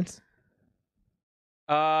 Intelligence.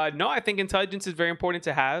 No, I think intelligence is very important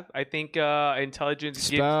to have. I think intelligence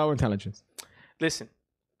gives. Spell intelligence. Listen,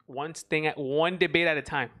 one debate at a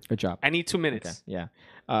time. Good job. I need 2 minutes. Okay.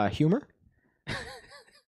 Yeah. Humor.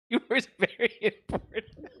 Humor is very important.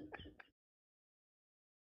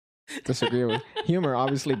 Disagree with humor,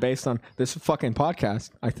 obviously based on this fucking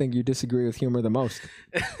podcast. I think you disagree with humor the most.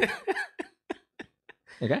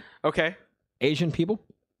 Okay. Okay. Asian people.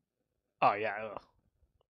 Oh yeah. Ugh.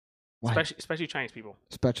 Why? Especially Chinese people.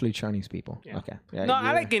 Especially Chinese people. Yeah. Okay. Yeah, No,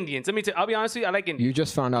 I like Indians. I'll be honest with you. I like Indians. You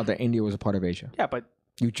just found out that India was a part of Asia. Yeah, but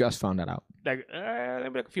You just found that out. maybe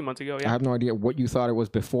like a few months ago. I Yeah. have no idea what you thought it was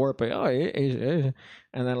before, but Asia.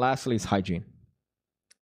 And then lastly is hygiene.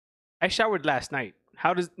 I showered last night.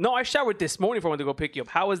 I showered this morning before I went to go pick you up.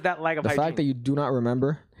 How is that lack of The hygiene? fact that you do not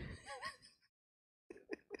remember.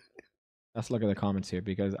 Let's look at the comments here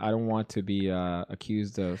because I don't want to be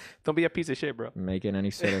accused of Don't be a piece of shit, bro. making any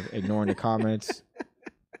sort of ignoring the comments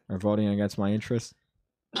or voting against my interests.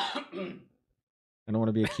 I don't want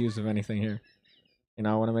to be accused of anything here. You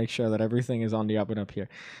know, I want to make sure that everything is on the up and up here.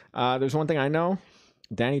 There's one thing I know.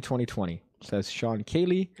 Danny 2020 says Sean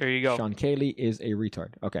Cayley. There you go. Sean Cayley is a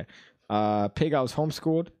retard. Okay. Pig, I was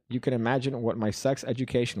homeschooled. You can imagine what my sex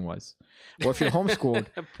education was. Well, if you're homeschooled,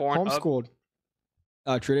 homeschooled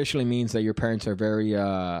traditionally means that your parents are very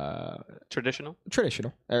Traditional.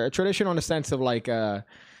 traditional. Traditional in the sense of like, oh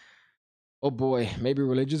boy, maybe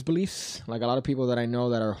religious beliefs. Like a lot of people that I know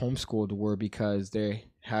that are homeschooled were because they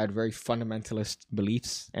had very fundamentalist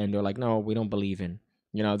beliefs, and they're like, no, we don't believe in.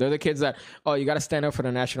 You know, they're the kids that, oh, you got to stand up for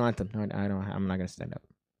the national anthem. No, I'm not gonna stand up.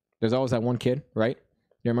 There's always that one kid, right?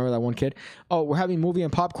 You remember that one kid? Oh, we're having movie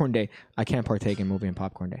and popcorn day. I can't partake in movie and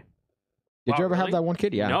popcorn day. Did Wow, you ever have really? that one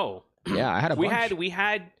kid? Yeah. No. Yeah, I had a bunch. We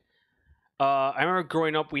had. I remember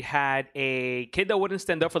growing up, we had a kid that wouldn't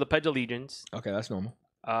stand up for the Pledge of Allegiance. Okay, that's normal.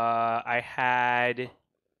 I had. I'm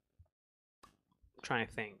trying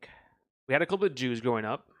to think. We had a couple of Jews growing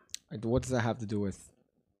up. What does that have to do with?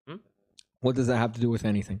 Hmm? What does that have to do with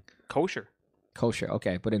anything? Kosher. Kosher,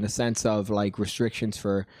 okay, but in the sense of like restrictions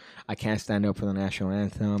for, I can't stand up for the national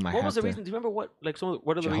anthem. What was the reason? Do you remember what are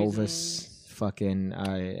the Jehovah's reasons? fucking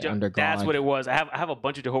under God. That's what it was. I have a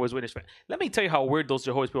bunch of Jehovah's Witnesses friends. Let me tell you how weird those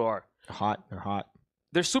Jehovah's people are. They're hot,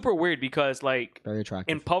 They're super weird because like very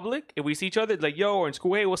attractive. in public, if we see each other, like yo, or in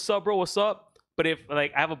school, hey, what's up, bro? What's up? But if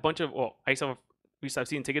like I have a bunch of, I used to have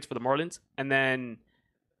season tickets for the Marlins, and then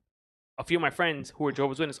a few of my friends who were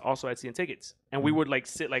Jehovah's Witnesses also had season tickets, and we would like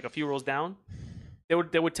sit like a few rows down. They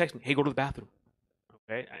would text me, hey, go to the bathroom,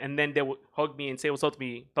 okay, and then they would hug me and say what's up to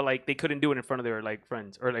me, but like they couldn't do it in front of their like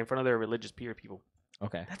friends or like in front of their religious peer people.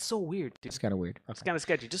 Okay, That's so weird, dude. it's kind of weird. It's kind of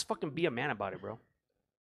sketchy. Just fucking be a man about it, bro.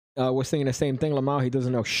 Was thinking the same thing. Lamau, he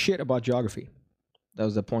doesn't know shit about geography. That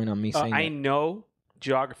was the point on me saying I that. know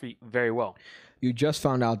geography very well. You just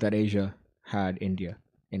found out that Asia had India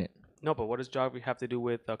in it. No, but what does geography have to do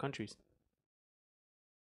with countries?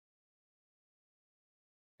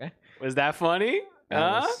 Okay. Was that funny?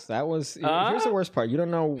 That was here's the worst part. You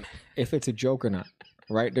don't know if it's a joke or not,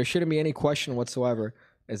 right? There shouldn't be any question whatsoever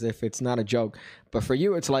as if it's not a joke. But for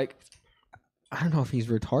you, it's like, I don't know if he's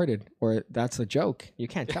retarded or that's a joke. You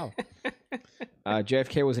can't tell.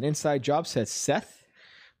 JFK was an inside job, says Seth.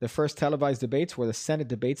 The first televised debates were the Senate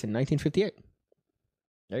debates in 1958.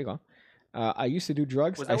 There you go. I used to do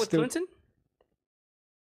drugs. Was that with Clinton?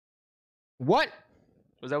 What?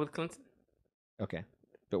 Was that with Clinton? Okay.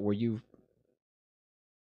 But were you...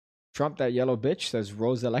 Trump, that yellow bitch, says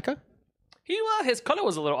Rose Aleka. His color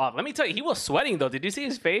was a little off. Let me tell you, he was sweating though. Did you see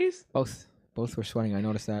his face? Both were sweating. I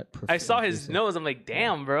noticed that. I saw his nose. I'm like,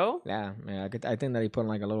 damn, bro. Yeah. I think that he put on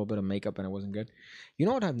like a little bit of makeup and it wasn't good. You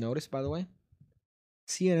know what I've noticed, by the way?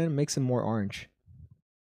 CNN makes him more orange.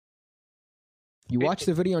 You watch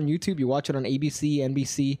the video on YouTube, you watch it on ABC,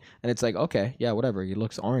 NBC, and it's like, okay, yeah, whatever. He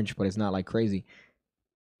looks orange, but it's not like crazy.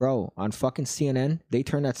 Bro, on fucking CNN, they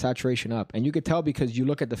turn that saturation up. And you could tell because you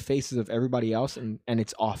look at the faces of everybody else and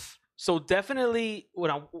it's off. So definitely,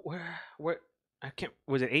 where I can't,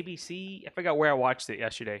 was it ABC? I forgot where I watched it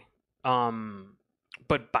yesterday.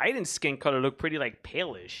 But Biden's skin color looked pretty like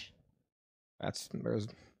palish. That's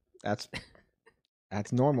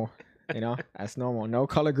normal. You know, that's normal. No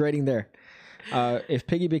color grading there. If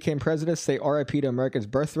Piggy became president, say RIP to America's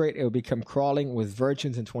birth rate, it would become crawling with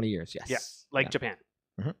virgins in 20 years. Yes. Yeah, like Yeah. Japan.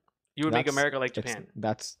 Mhm. You would make That's- America like Japan.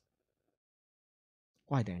 That's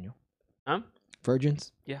why, Daniel. Huh?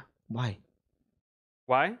 Virgins? Yeah. Why?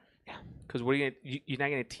 Why? Yeah. Because what are you're not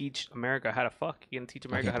gonna teach America how to fuck. You're gonna teach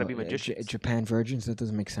America how to be magicians. Japan virgins, that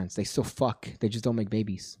doesn't make sense. They still fuck. They just don't make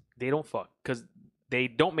babies. They don't fuck because they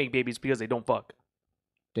don't make babies because they don't fuck.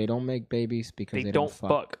 They don't make babies because They don't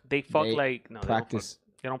fuck. They fuck They like no. practice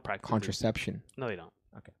They don't practice contraception. No, they don't.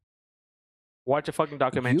 Okay. Watch a fucking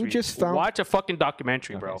documentary. just found- Watch a fucking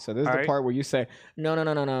documentary, Okay, bro. so this is the part where you say, no.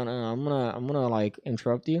 I'm gonna like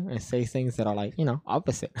interrupt you and say things that are like,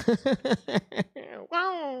 opposite.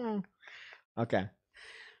 Wow. Okay.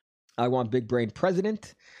 I want big brain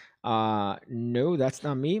president. No, that's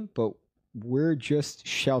not me, but we're just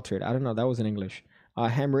sheltered. I don't know. That was in English.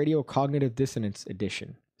 Ham Radio Cognitive Dissonance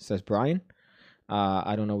Edition, says Brian.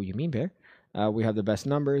 I don't know what you mean, Bear. We have the best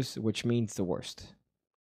numbers, which means the worst.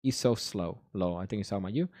 He's so slow. Low. I think he's talking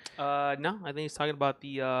about you. No, I think he's talking about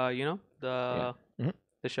the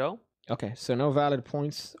the show. Okay, so no valid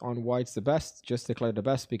points on why it's the best. Just declare the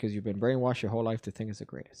best because you've been brainwashed your whole life to think it's the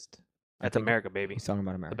greatest. That's America, baby. He's talking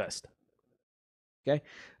about America. The best. Okay.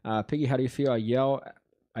 Piggy, how do you feel?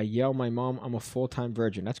 I yell my mom, I'm a full-time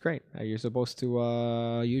virgin. That's great. You're supposed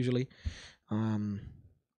to usually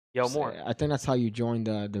Yell more. I think that's how you join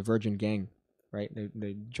the virgin gang, right?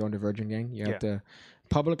 They join the virgin gang. You have to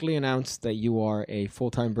publicly announce that you are a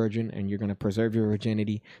full-time virgin and you're going to preserve your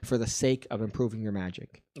virginity for the sake of improving your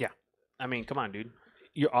magic. Yeah. I mean, come on, dude.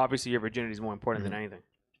 Obviously your virginity is more important than anything.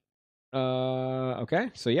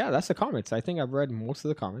 Okay. So yeah, that's the comments. I think I've read most of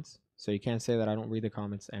the comments. So you can't say that I don't read the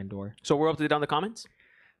comments and/or. So we're up to date on the comments?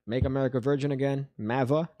 Make America virgin again.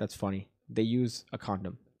 Mava, that's funny. They use a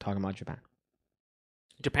condom. Talking about Japan.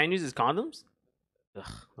 Japan uses condoms? Ugh,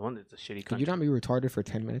 the one that's a shitty country. Could you not be retarded for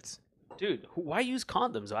 10 minutes? Dude, why use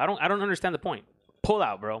condoms? I don't understand the point. Pull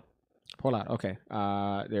out, bro. Pull out. Okay.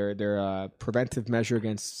 They're a preventive measure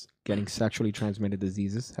against getting sexually transmitted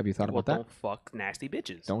diseases. Have you thought about that? Don't fuck nasty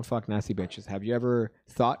bitches. Don't fuck nasty bitches. Have you ever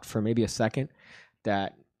thought for maybe a second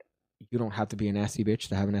that you don't have to be a nasty bitch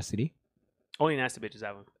to have an STD? Only nasty bitches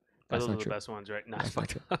have them. That's Those not are the true. best ones, right? No, That's fuck. not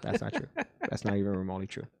true. That's not true. That's not even remotely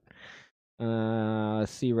true.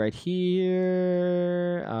 Let's see right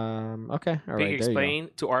here. Okay. All right. There you go. Explain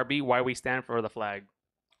to RB why we stand for the flag.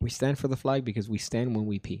 We stand for the flag because we stand when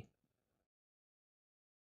we pee.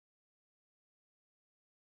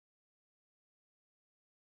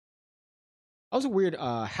 That was a weird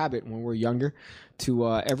habit when we were younger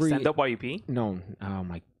to Stand up while you pee? No. Oh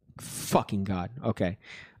my fucking God. Okay.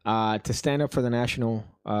 To stand up for the national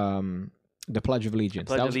the Pledge of Allegiance.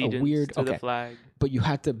 Pledge that was allegiance a weird to the flag. But you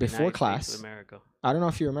had to before United class. States of America. I don't know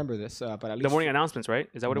if you remember this, but at least The morning announcements, right?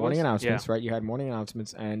 Is that what it was? morning announcements, right? You had morning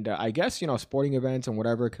announcements, and I guess sporting events and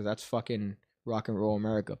whatever, because that's fucking rock and roll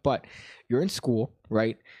America. But you're in school,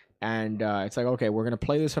 right? And it's like, okay, we're gonna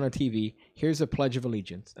play this on a TV. Here's the Pledge of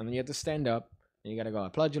Allegiance, and then you have to stand up. And you gotta go. I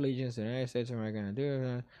pledge allegiance to the United States of America.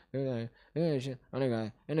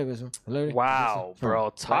 Indivisible. Wow,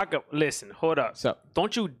 bro. Listen, hold up. So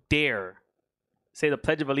Don't you dare say the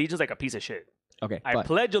Pledge of Allegiance like a piece of shit. okay, I but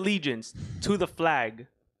pledge allegiance to the flag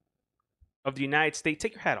of the United States.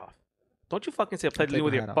 Take your hat off. Don't you fucking say a pledge Take allegiance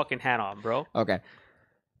with my your hat off. fucking hat on, bro. okay.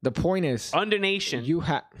 The point is, Under nation. you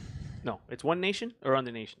have No, it's one nation or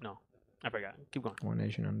under nation? No, I forgot. Keep going. one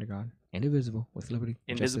nation under God, indivisible with liberty,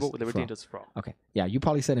 and Invisible justice with for liberty all. and justice for all. Okay. Yeah, you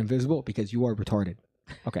probably said invisible because you are retarded.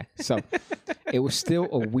 Okay. So it was still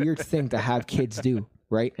a weird thing to have kids do,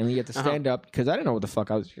 right? And then you had to stand up because I didn't know what the fuck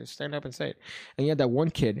I was. Just stand up and say it. And you had that one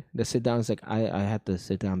kid that sit down and is like, I had to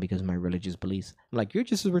sit down because of my religious beliefs. I'm like, you're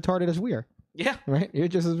just as retarded as we are, Yeah. right? You're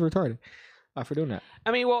just as retarded for doing that.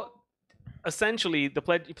 I mean, well, essentially,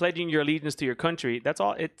 pledging your allegiance to your country, that's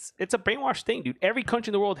all. It's a brainwash thing, dude. Every country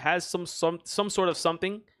in the world has some sort of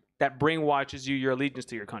something that brainwashes you your allegiance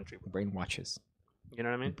to your country. Brain watches. You know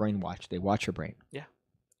what I mean? Brain watch. They watch your brain.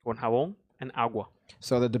 Con jabón and agua.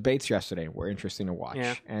 So the debates yesterday were interesting to watch.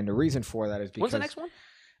 Yeah. And the reason for that is because When's the next one?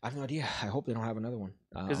 I have no idea. I hope they don't have another one.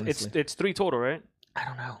 Because Honestly. it's 3 total, right? I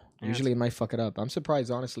don't know. Yeah, Usually it might fuck it up. I'm surprised,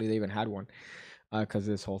 honestly, they even had one because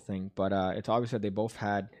of this whole thing. But it's obvious that they both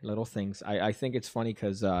had little things. I think it's funny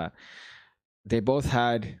because they both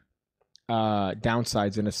had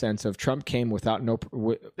downsides in a sense of Trump came without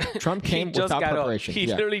Trump came He just without got preparation. Off. He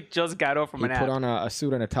literally just got off from he an put app. on a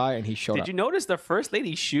suit and a tie and he showed Did up. you notice the first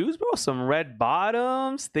lady's shoes, bro? Some red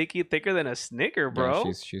bottoms, thicker than a Snicker, bro.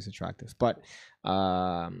 Yeah, she's attractive. But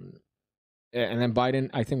and then Biden,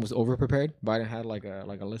 I think, was over prepared. Biden had like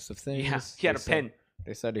a list of things. Yeah, he had a pen.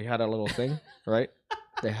 They said he had a little thing, right?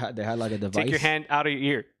 They had like a device. Take your hand out of your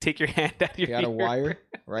ear. Take your hand out of your He ear. had a wire,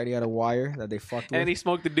 right? He had a wire that they fucked And then with. he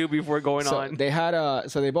smoked the dude before going So on. they had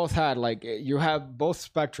so they both had like you have both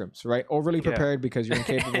spectrums, right? Overly Yeah. prepared because you're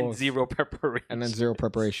incapable And of, zero preparation. and then zero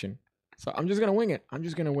preparation. So I'm just gonna wing it.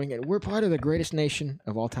 We're part of the greatest nation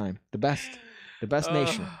of all time, the best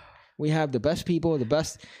nation. We have the best people, the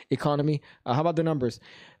best economy. How about the numbers?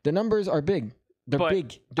 The numbers are big. They're But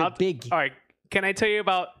big. They're big. All right. Can I tell you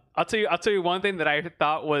about? I'll tell you one thing that I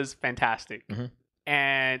thought was fantastic. Mhm.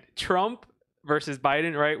 And Trump versus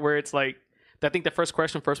Biden, right? Where it's like, I think the first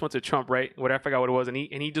went to Trump, right? Whatever, I forgot what it was, and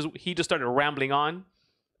he just started rambling on,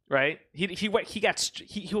 right? He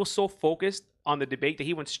was so focused on the debate that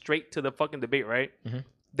he went straight to the fucking debate, right? Mhm.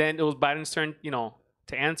 Then it was Biden's turn, to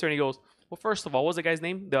answer, and he goes, "Well, first of all, what was the guy's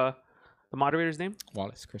name? The moderator's name?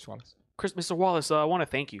 Chris Wallace. Mr. Wallace. I want to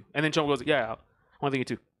thank you." And then Trump goes, "Yeah, I want to thank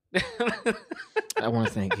you too." I want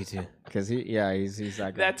to thank you too, because he's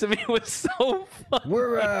that guy. That to me was so funny.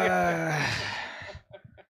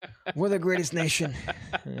 We're the greatest nation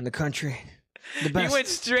in the country. The best. He went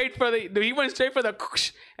straight for the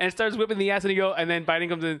and starts whipping the ass, and then Biden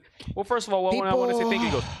comes in. Well, first of all, I want to say thank you.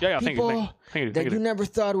 He goes, yeah, thank you. That you never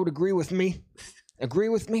thought would agree with me.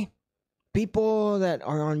 People that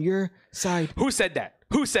are on your side. Who said that?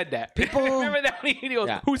 People. Remember that when he goes,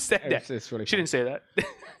 Yeah. who said that? It's really She didn't say that.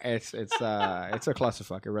 it's a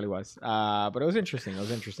clusterfuck. It really was. But it was interesting.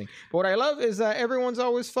 But what I love is everyone's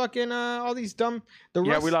always fucking all these dumb.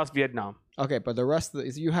 Yeah, we lost Vietnam. Okay, but the rest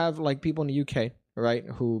is you have like people in the UK, right?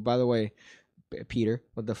 Who, by the way, Peter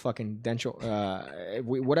with the fucking dental,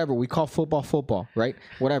 whatever we call football, right?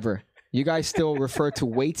 Whatever. You guys still refer to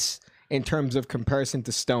weights in terms of comparison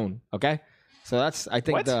to stone, okay? So that's, I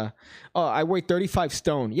think What? I weigh 35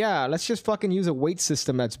 stone. Yeah, let's just fucking use a weight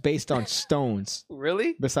system that's based on stones.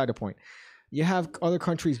 Really? Beside the point. You have other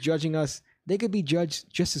countries judging us. They could be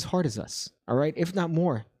judged just as hard as us, all right? If not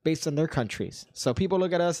more, based on their countries. So people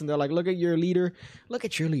look at us and they're like, look at your leader. Look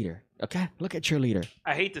at your leader, okay? Look at your leader.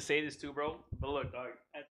 I hate to say this too, bro, but look, dog,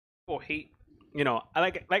 people hate. I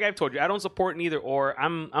like I've told you, I don't support neither or.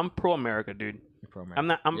 I'm pro America, dude. You're pro-America. I'm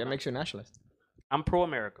not. Yeah, makes you a nationalist. I'm pro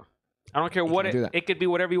America. I don't care what can do that. it could be,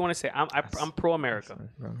 whatever you want to say. I'm pro America.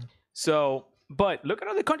 So, but look at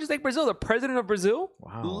other countries like Brazil. The president of Brazil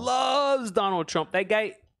loves Donald Trump. That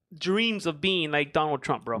guy dreams of being like Donald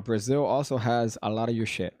Trump, bro. Brazil also has a lot of your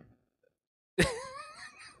shit.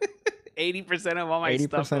 80% of all my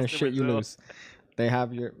stuff. 80% of goes to shit you Brazil. lose. They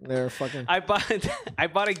have they're fucking. I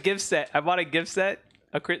bought a gift set. I got a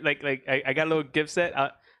little gift set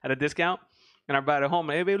at a discount, and I brought it home.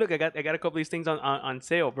 Hey, babe, look, I got a couple of these things on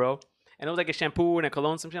sale, bro. And it was like a shampoo and a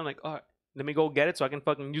cologne, some shit. I'm like, all right, let me go get it so I can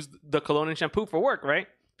fucking use the cologne and shampoo for work, right?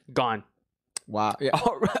 Gone. Wow. Yeah.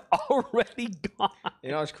 Already gone.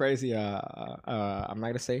 You know, it's crazy. I'm not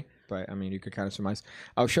gonna say, but I mean, you could kind of surmise.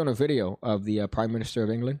 I was shown a video of the Prime Minister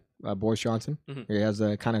of England, Boris Johnson. Mm-hmm. He has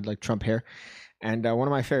a kind of like Trump hair, and one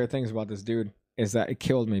of my favorite things about this dude is that it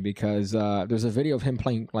killed me because there's a video of him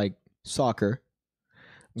playing like soccer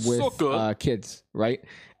with kids, right?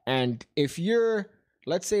 And if you're,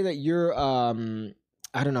 let's say that you're, I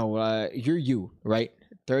don't know, you're you, right?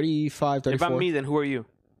 35, 34. If I'm me, then who are you?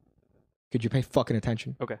 Could you pay fucking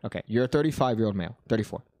attention? Okay. Okay. You're a 35-year-old male,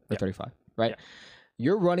 34 or Yeah. 35, right? Yeah.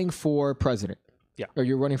 You're running for president. Yeah. Or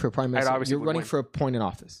you're running for prime minister. obviously You're would running win. for a point in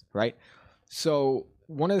office, right? So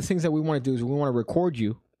one of the things that we want to do is we want to record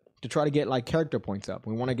you to try to get like character points up.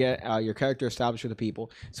 We want to get your character established with the people.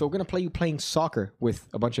 So we're going to play you playing soccer with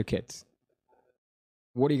a bunch of kids.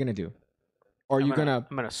 What are you going to do? Or are you going to...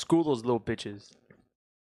 I'm gonna school those little bitches.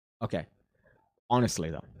 Okay.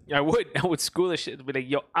 Honestly, though. I would school the shit. Be like,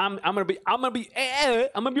 yo, I'm gonna be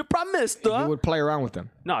a prime minister. You would play around with them.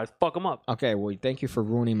 No, I'd fuck them up. Okay, well, thank you for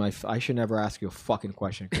ruining my... I should never ask you a fucking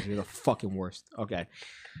question because you're the fucking worst. Okay.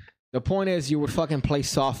 The point is you would fucking play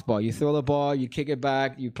softball. You throw the ball, you kick it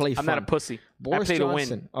back, you play I'm fun. not a pussy. Boris I play Johnson.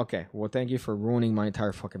 to win. Okay, well, thank you for ruining my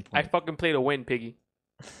entire fucking I point. fucking play to win, piggy.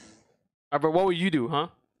 But what would you do, huh?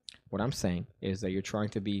 What I'm saying is that you're trying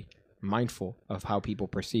to be mindful of how people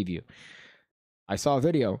perceive you. I saw a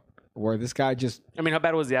video where this guy just... I mean, how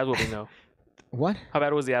bad was the ass whooping, though? What? How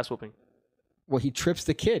bad was the ass whooping? Well, he trips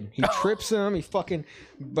the kid. He trips him. He fucking...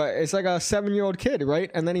 But it's like a 7-year-old kid, right?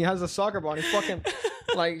 And then he has a soccer ball and he fucking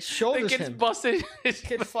like The shoulders kid's him. busted.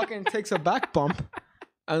 Kid fucking takes a back bump.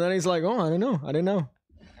 And then he's like, oh, I didn't know.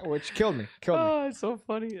 Which killed me. Oh, it's so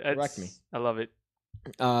funny. Wrecked me. I love it.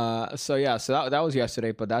 So that was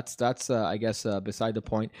yesterday, but that's I guess beside the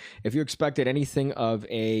point. If you expected anything of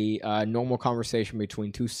a normal conversation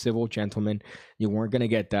between two civil gentlemen, you weren't gonna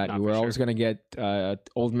get that. Not You for were sure. always gonna get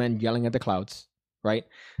old men yelling at the clouds, right?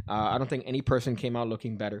 I don't think any person came out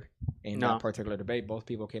looking better in No. that particular debate. Both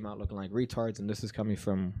people came out looking like retards, and this is coming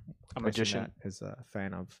from A person magician. that is a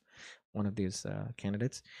fan of one of these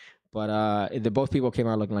candidates. But both people came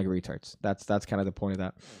out looking like retards. That's kind of the point of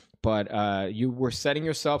that. But you were setting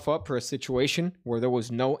yourself up for a situation where there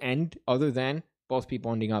was no end other than both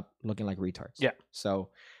people ending up looking like retards. Yeah. So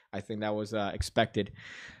I think that was expected.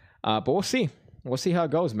 But we'll see. We'll see how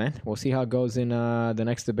it goes, man. We'll see how it goes in the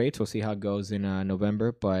next debates. We'll see how it goes in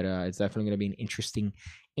November. But it's definitely going to be an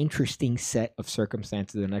interesting set of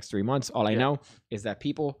circumstances in the next 3 months. All I know is that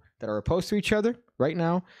people that are opposed to each other right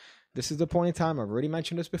now, this is the point in time. I've already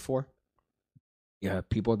mentioned this before. Yeah,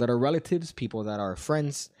 people that are relatives, people that are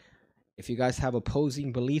friends. If you guys have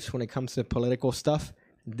opposing beliefs when it comes to political stuff,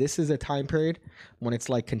 this is a time period when it's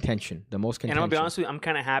like contention, the most contention. And I'm gonna be honest with you, I'm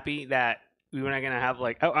kind of happy that we were not gonna have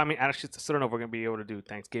like. I mean, actually, I still don't know if we're gonna be able to do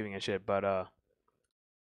Thanksgiving and shit. But let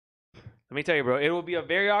me tell you, bro, it will be a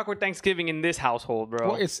very awkward Thanksgiving in this household, bro.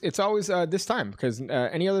 Well, it's always this time because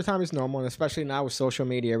any other time is normal, and especially now with social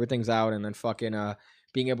media, everything's out, and then fucking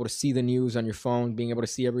being able to see the news on your phone, being able to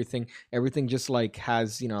see everything just like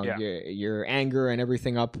has your anger and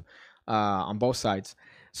everything up on both sides.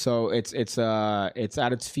 So it's at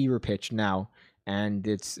its fever pitch now, and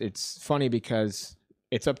it's funny because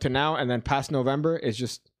it's up to now, and then past November is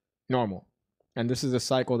just normal, and this is a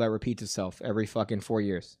cycle that repeats itself every fucking 4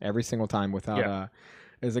 years, every single time without.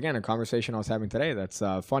 There's again a conversation I was having today that's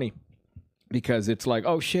funny because it's like,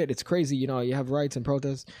 oh shit, it's crazy, you have riots and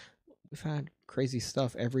protests. We've had crazy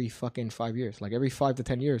stuff every fucking 5 years, like every 5 to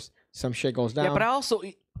 10 years, some shit goes down. Yeah, but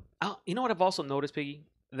you know what I've also noticed, Piggy,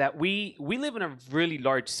 that we live in a really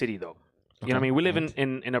large city though. You know what I mean? We live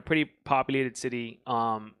in a pretty populated city.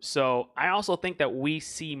 So I also think that we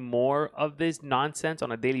see more of this nonsense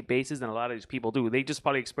on a daily basis than a lot of these people do. They just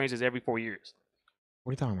probably experience this every 4 years.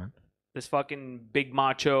 What are you talking about? This fucking big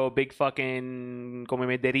macho, big fucking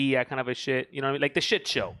comederia kind of a shit. You know what I mean? Like the shit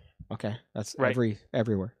show. Okay, that's Right.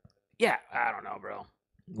 everywhere. Yeah, I don't know, bro.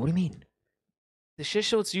 What do you mean? The shit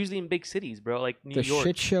show is usually in big cities, bro. Like New York. The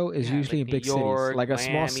shit show is Yeah, usually like in big New York, cities. Like a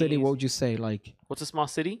small city, Miami. what would you say? Like, What's a small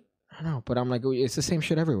city? I don't know, but I'm like, it's the same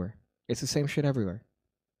shit everywhere. It's the same shit everywhere.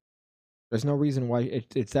 There's no reason why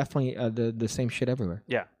it's definitely the same shit everywhere.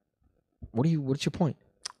 Yeah. What's your point?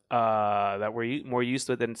 That we're more used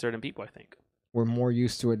to it than certain people, I think. We're more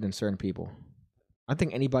used to it than certain people. I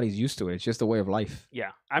think anybody's used to it. It's just a way of life.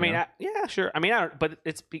 Yeah, I mean, yeah, sure. I mean, but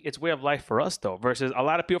it's way of life for us though. Versus a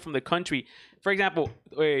lot of people from the country. For example,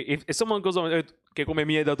 if someone goes on, que come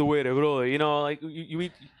mierda tu eres, bro. Like you're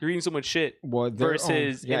eating so much shit. Well,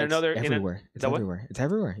 versus in another everywhere. It's everywhere. It's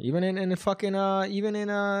everywhere. Even in fucking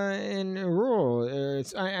in rural,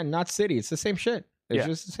 it's and not city. It's the same shit. It's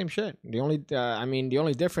just the same shit. The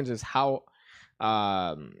only difference is how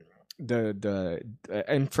the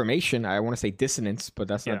information, I want to say dissonance, but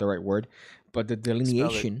that's not the right word, but the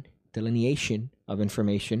delineation of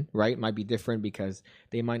information, right, might be different because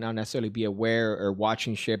they might not necessarily be aware or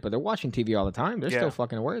watching shit, but they're watching TV all the time. They're still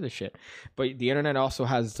fucking aware of this shit. But the internet also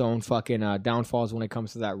has its own fucking downfalls when it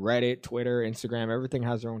comes to that. Reddit, Twitter, Instagram, everything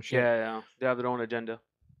has their own shit. Yeah, they have their own agenda,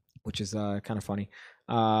 which is kind of funny.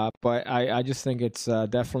 But I just think it's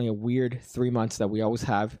definitely a weird 3 months that we always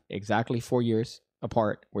have, exactly 4 years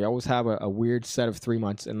apart. We always have a weird set of 3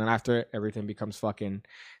 months, and then after it, everything becomes fucking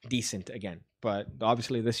decent again. But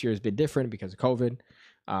obviously this year has been different because of COVID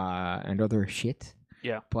and other shit.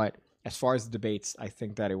 Yeah. But as far as the debates, I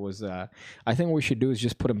think that it was I think what we should do is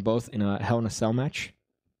just put them both in a Hell in a Cell match.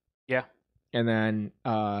 Yeah. And then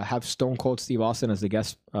have Stone Cold Steve Austin as the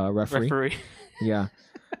guest referee. Yeah.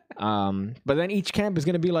 But then each camp is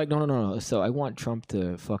gonna be like, no. So I want Trump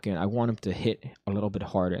to I want him to hit a little bit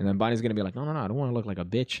harder, and then Biden's gonna be like, no, I don't want to look like a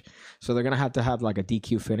bitch. So they're gonna have like a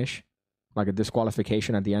DQ finish, like a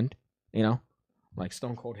disqualification at the end, like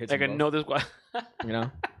Stone Cold hits. Like this,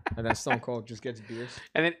 and then Stone Cold just gets beers.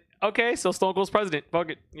 And then so Stone Cold's president. Fuck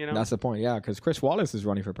it, That's the point, yeah, because Chris Wallace is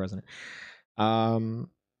running for president.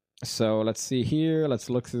 So let's see here. Let's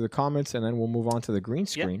look through the comments, and then we'll move on to the green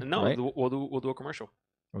screen. Yeah, no, right? we'll do a commercial.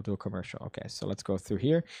 We'll do a commercial. Okay, so let's go through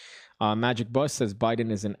here. Magic Bus says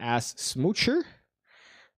Biden is an ass smoocher.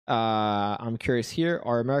 I'm curious here.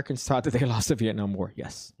 Are Americans taught that they lost the Vietnam War?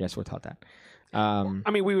 Yes, we're taught that.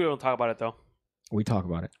 I mean, we don't talk about it though. We talk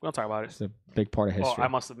about it. We don't talk about it. It's a big part of history. Oh, I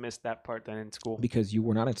must have missed that part then in school. Because you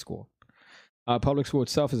were not in school. Public school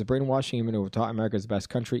itself is a brainwashing, even though we're taught America is the best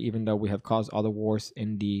country, even though we have caused other wars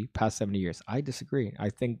in the past 70 years. I disagree. I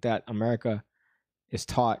think that America is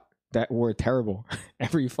taught that we're terrible.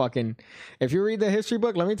 If you read the history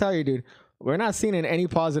book, let me tell you, dude, we're not seen in any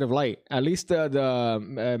positive light. At least the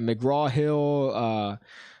McGraw-Hill,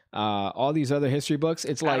 all these other history books,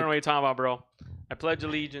 it's like... I don't know what you're talking about, bro. I pledge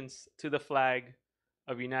allegiance to the flag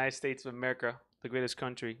of the United States of America, the greatest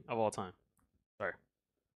country of all time. Sorry.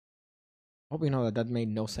 I hope you know that made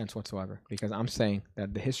no sense whatsoever, because I'm saying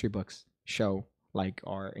that the history books show like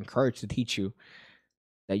are encouraged to teach you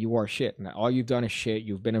that you are shit and that all you've done is shit.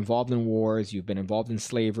 You've been involved in wars. You've been involved in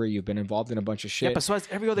slavery. You've been involved in a bunch of shit. Yeah, but so has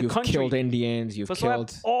every other You've country. killed Indians. You've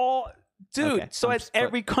killed. Dude, Okay, so I'm has just-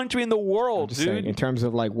 every country in the I'm world, just saying, dude. in terms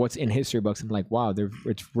of like what's in history books, I'm like, wow,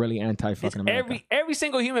 it's really It's anti-fucking America. every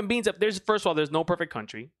single human being's up. There's first of all, there's no perfect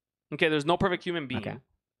country. Okay, there's no perfect human being. Okay.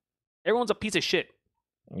 Everyone's a piece of shit.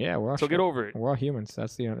 Yeah, we're all So shit. get over it. We're all humans.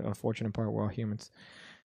 That's the unfortunate part. We're all humans.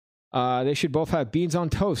 They should both have beans on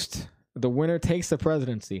toast. The winner takes the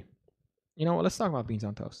presidency. You know what? Let's talk about beans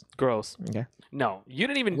on toast. Gross. Okay. No, you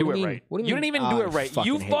didn't even What do do it you mean? right. What do you You mean? didn't even do I it right.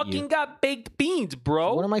 fucking You hate fucking you. got baked beans,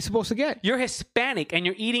 bro. What am I supposed to get? You're Hispanic and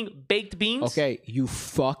you're eating baked beans. Okay, you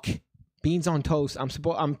fuck. Beans on toast.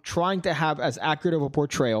 I'm trying to have as accurate of a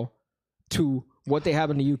portrayal to what they have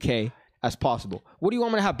in the UK as possible. What do you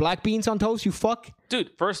want me to have? Black beans on toast? You fuck.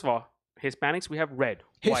 Dude, first of all, Hispanics, we have red,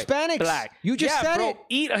 white, Hispanics. black. You just yeah, said bro, it.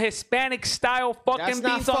 Eat a Hispanic style fucking That's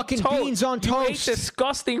not beans fucking on toast. beans on You ate toast.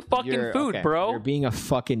 disgusting fucking You're- food, okay, bro. You're being a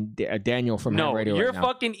fucking Daniel from Ham No, Radio you're right now.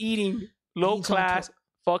 fucking eating low Beans on class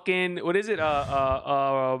fucking what is it?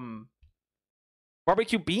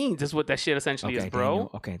 Barbecue beans is what that shit essentially is, bro.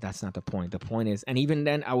 Daniel, okay, that's not the point. The point is, and even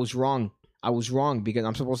then, I was wrong. I was wrong because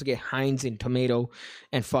I'm supposed to get Heinz and tomato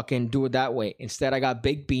and fucking do it that way. Instead, I got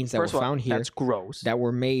baked beans that First were of all, found here that's gross. that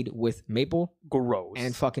were made with maple gross.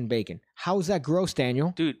 and fucking bacon. How is that gross,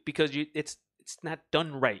 Daniel? Dude, because it's not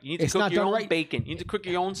done right. You need to It's cook not your done own right. bacon. You need to cook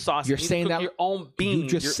your own sauce. You're you need saying to cook that your own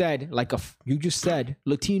beans. You just said you just said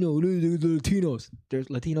Latino, the Latinos. There's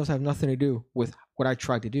Latinos have nothing to do with what I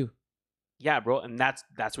tried to do. yeah, bro, and that's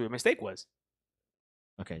where your mistake was.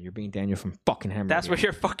 Okay, you're being Daniel from fucking Ham That's Radio. where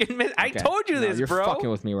you're fucking. I Okay. told you No, this, you're bro. fucking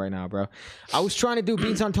with me right now, bro. I was trying to do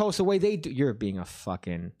beans on toast the way they do. You're being a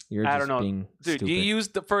fucking. You're I just don't know. being Dude, stupid. you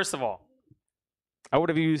used the first of all. I would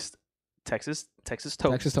have used Texas toast.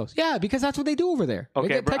 Texas toast. Yeah, because that's what they do over there. They Okay,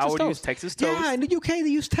 get bro. I Texas would toast. use Texas toast. Yeah, in the UK they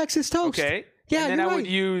use Texas toast. Okay. Yeah, and then you're I right. would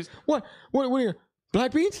use. What are you?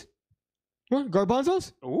 Black beans? What?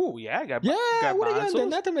 Garbanzos? Ooh, yeah, Yeah, what are you doing?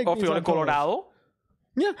 Not to make Or beans on Fiona toast. Colorado.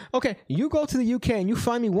 Yeah, okay. You go to the UK and you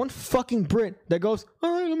find me one fucking Brit that goes,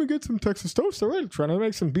 all right, let me get some Texas toast. All right, I'm trying to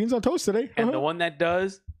make some beans on toast today. And the one that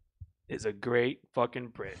does is a great fucking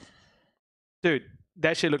Brit. Dude,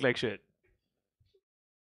 that shit looked like shit.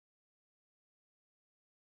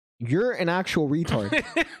 You're an actual retard.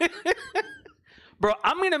 Bro,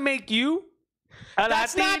 I'm going to make you a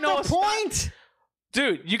That's Latino. not the point.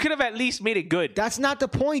 Dude, you could have at least made it good. That's not the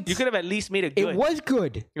point. You could have at least made it good. It was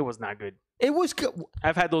good. It was not good. It was good.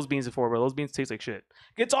 I've had those beans before, bro. Those beans taste like shit.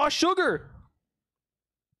 It's all sugar.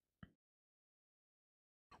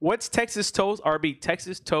 What's Texas toast? RB,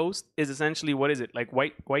 Texas toast is essentially, what is it? Like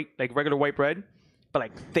white, like regular white bread, but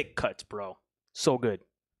like thick cuts, bro. So good.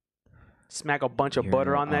 Smack a bunch of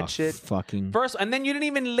butter on that shit. Fucking. First, and then you didn't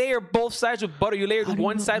even layer both sides with butter. You layered How do you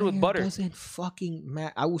one know side with layer butter. Doesn't fucking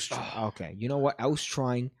matter. I was okay. You know what? I was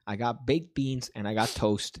trying. I got baked beans and I got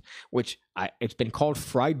toast, which it's been called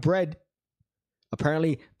fried bread.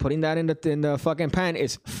 Apparently, putting that in the fucking pan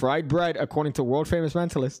is fried bread, according to world famous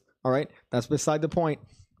mentalists. All right, that's beside the point.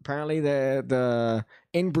 Apparently, the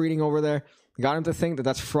inbreeding over there got him to think that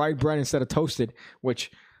that's fried bread instead of toasted.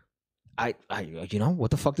 Which you know,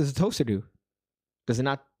 what the fuck does a toaster do? Does it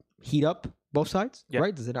not heat up both sides? Yeah.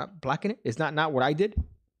 Right? Does it not blacken it? Is that not what I did?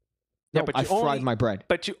 Yeah, No, but I you fried only- my bread.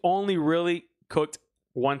 But you only really cooked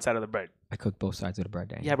one side of the bread. I cooked both sides of the bread,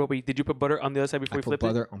 Daniel. Yeah, but wait, did you put butter on the other side I before you put flipped it?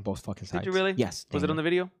 butter on both fucking sides. Did you really? Yes. Was it on the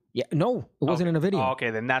video? Yeah. No, it wasn't in a video. Oh,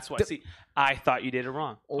 okay, then that's why. See, I thought you did it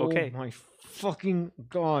wrong. Okay. Oh my fucking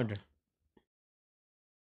god.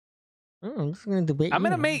 I'm just gonna debate. I'm you.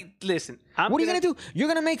 gonna make. Listen. What are you gonna do? You're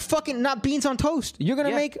gonna make fucking not beans on toast. You're gonna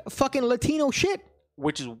Yeah. make fucking Latino shit.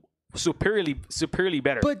 Which is superiorly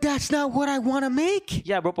better. But that's not what I want to make.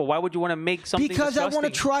 yeah, bro. But why would you want to make something? Because I want to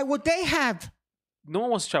disgusting? try what they have. No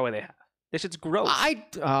one wants to try what they have. This shit's gross.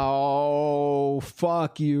 Fuck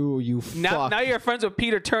you, now fuck. you're friends with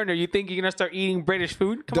Peter Turner. You think you're gonna start eating British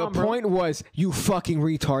food? Come The on, bro. point was, you fucking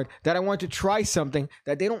retard, that I want to try something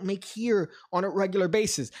that they don't make here on a regular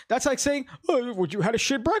basis. That's like saying, oh, would you had a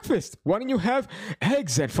shit breakfast? Why don't you have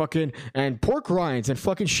eggs and fucking and pork rinds and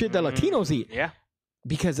fucking shit that Latinos eat? Yeah.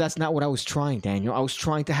 Because that's not what I was trying, Daniel. I was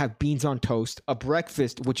trying to have beans on toast, a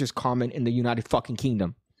breakfast which is common in the United fucking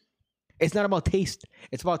Kingdom. It's not about taste.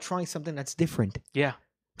 It's about trying something that's different. Yeah.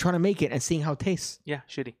 Trying to make it and seeing how it tastes. Yeah.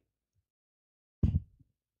 Shitty.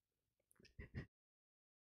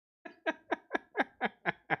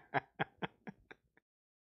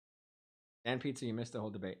 And pizza, you missed the whole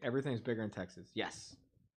debate. Everything's bigger in Texas. Yes.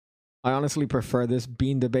 I honestly prefer this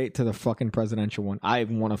bean debate to the fucking presidential one. I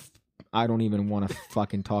don't even want to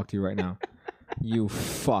fucking talk to you right now. You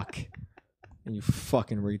fuck. You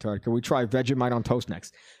fucking retard. Can we try Vegemite on toast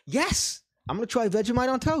next? Yes! I'm going to try Vegemite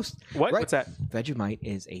on toast. What? Right? What's that? Vegemite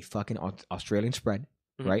is a fucking Australian spread,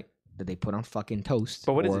 right? That they put on fucking toast.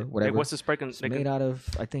 But what is or it? Whatever. Like, what's the spread? It's made out of,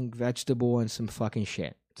 I think, vegetable and some fucking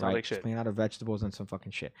shit. Sounds Right? like shit. It's made out of vegetables and some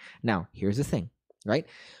fucking shit. Now, here's the thing, right?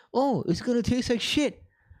 Oh, it's going to taste like shit.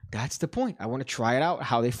 That's the point. I want to try it out,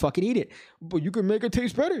 how they fucking eat it. But you can make it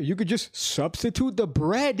taste better. You could just substitute the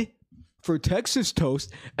bread for Texas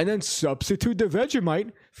toast and then substitute the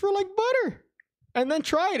Vegemite for like butter. And then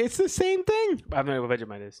try it. It's the same thing. I have no idea what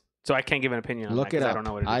Vegemite is, so I can't give an opinion on Look that it 'cause up. I don't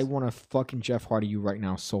know what it is. I want to fucking Jeff Hardy you right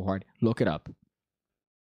now so hard. Look it up.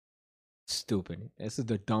 Stupid. This is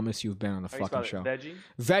the dumbest you've been on the How do you fucking spell show. it? Veggie?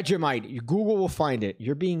 Vegemite. Google will find it.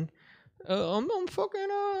 You're being. I'm fucking.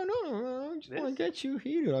 No. I just want to This? get you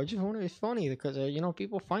heated. I just want to. It's funny because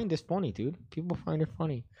people find this funny, dude. People find it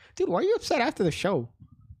funny, dude. Why are you upset after the show,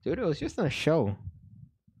 dude? It was just a show.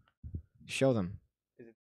 Show them.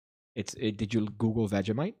 Did you Google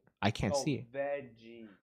Vegemite? I can't see it. Veggie.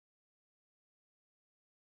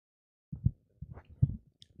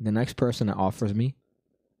 The next person that offers me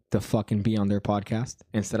to fucking be on their podcast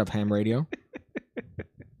instead of ham radio.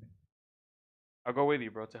 I'll go with you,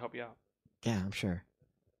 bro, to help you out. Yeah, I'm sure.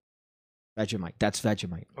 Vegemite. That's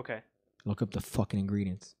Vegemite. Okay. Look up the fucking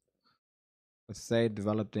ingredients. Let's say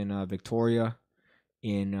developed in Victoria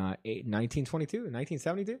in 1922,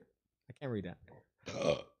 1972. I can't read that.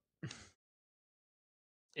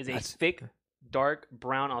 Is a That's- thick, dark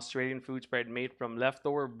brown Australian food spread made from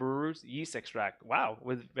leftover brewer's yeast extract. Wow,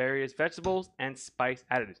 with various vegetables and spice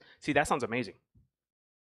additives. See, that sounds amazing.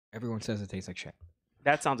 Everyone says it tastes like shit.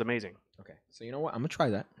 That sounds amazing. Okay, so you know what? I'm gonna try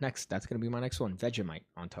that next. That's gonna be my next one. Vegemite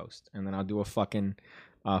on toast, and then I'll do a fucking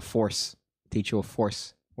force. Teach you a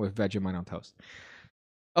force with Vegemite on toast.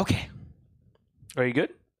 Okay. Are you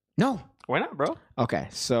good? No. Why not, bro? Okay,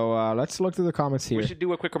 so let's look through the comments here. We should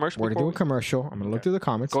do a quick commercial. We're gonna before do a commercial. I'm gonna look Okay. through the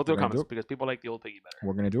comments. Go through We're the gonna comments do- because people like the old piggy better.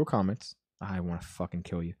 We're gonna do a comments. I want to fucking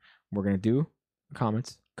kill you. We're gonna do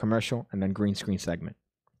comments, commercial, and then green screen segment.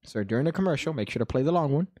 So during the commercial, make sure to play the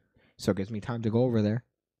long one, so it gives me time to go over there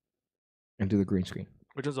and do the green screen.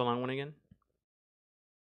 Which one's the long one again?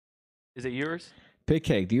 Is it yours? Big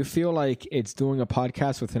Cake, do you feel like it's doing a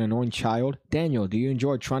podcast with an annoying child? Daniel, do you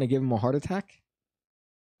enjoy trying to give him a heart attack?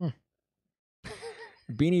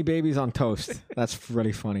 Beanie Babies on toast. That's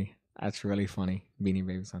really funny. That's really funny. Beanie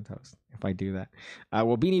Babies on toast. If I do that.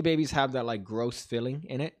 Well, Beanie Babies have that like gross filling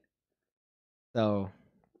in it. So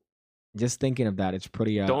just thinking of that, it's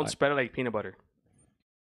pretty. Don't spread it like peanut butter.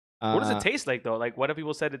 What does it taste like though? Like what have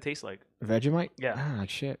people said it tastes like? Vegemite? Yeah. Ah, like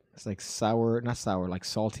shit. It's like sour, not sour, like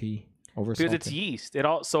salty, over Because salty. it's yeast.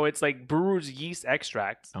 So it's like brewer's yeast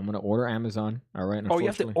extract. I'm gonna order Amazon. All right. Oh, you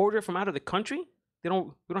have to unfortunately. order it from out of the country? We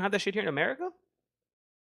don't have that shit here in America?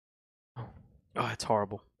 Oh, it's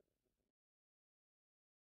horrible.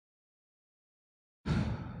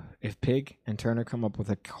 If Pig and Turner come up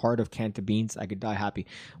with a cart of canned beans, I could die happy.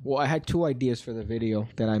 Well, I had two ideas for the video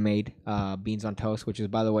that I made, Beans on Toast, which is,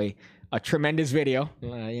 by the way, a tremendous video.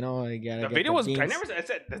 I gotta The get video was. I beans. never said. I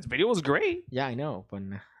said this video was great. Yeah, I know, but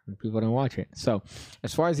people don't watch it. So,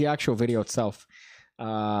 as far as the actual video itself,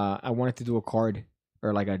 I wanted to do a card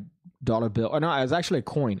or like a dollar bill. Oh no, it was actually a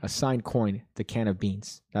coin, a signed coin, the can of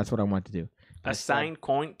beans. That's what I wanted to do. A signed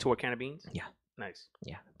coin to a can of beans. Yeah. Nice.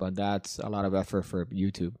 Yeah, but that's a lot of effort for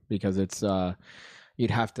YouTube because it's you'd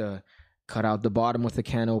have to cut out the bottom with the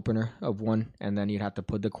can opener of one, and then you'd have to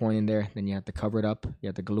put the coin in there. Then you have to cover it up. You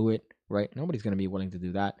have to glue it. Right? Nobody's gonna be willing to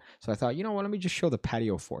do that. So I thought, you know what? Let me just show the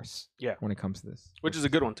patio force. Yeah. When it comes to this, Which is a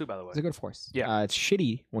good one too, by the way. it's a good force. Yeah. It's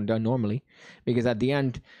shitty when done normally because at the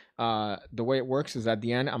end, the way it works is at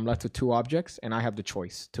the end I'm left with two objects and I have the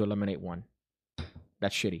choice to eliminate one.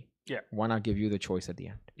 That's shitty. Yeah. Why not give you the choice at the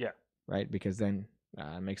end? Yeah. Right? Because then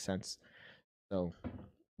it makes sense. So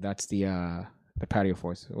that's the patio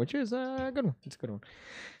force, which is a good one. It's a good one.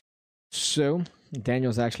 So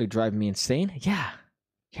Daniel's actually driving me insane.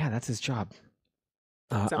 Yeah, that's his job.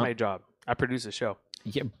 It's not my job. I produce a show.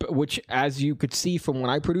 Yeah, which, as you could see from when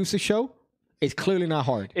I produce a show, it's clearly not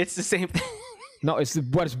hard. It's the same thing. No, it's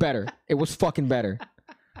better. It was fucking better.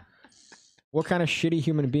 What kind of shitty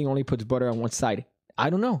human being only puts butter on one side? I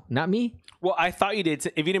don't know. Not me. Well, I thought you did.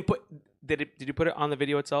 If you didn't put, did you put it on the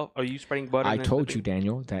video itself? Are you spreading butter? I and then told put you,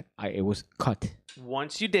 Daniel, that it was cut.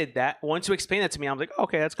 Once you did that, once you explained that to me, I'm like,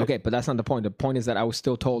 okay, that's good. Okay, but that's not the point. The point is that I was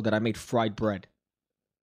still told that I made fried bread,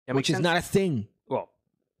 That which makes is sense. not a thing. Well,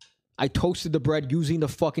 I toasted the bread using the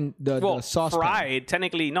fucking the sauce. fried.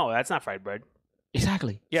 Technically, no, that's not fried bread.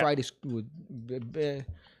 Exactly. Yeah. Fried is With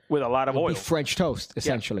a lot of would oil. be French toast,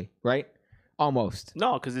 essentially, right? Almost.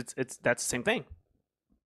 No, because that's the same thing.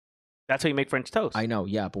 That's how you make French toast. I know,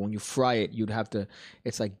 yeah, but when you fry it, you'd have to.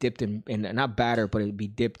 It's like dipped in not batter, but it'd be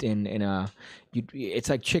dipped in a. It's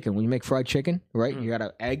like chicken. When you make fried chicken, right? You got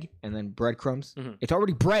an egg and then breadcrumbs. It's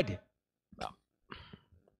already bread. No.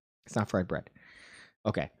 It's not fried bread.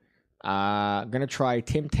 Okay, gonna try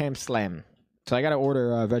Tim Tam Slam. So I gotta order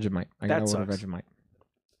Vegemite. I gotta order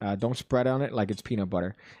Vegemite. Don't spread on it like it's peanut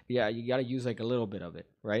butter. Yeah, you gotta use like a little bit of it,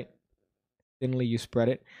 right? Thinly you spread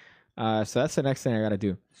it. So that's the next thing I gotta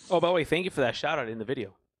do. Oh, by the way, thank you for that shout out in the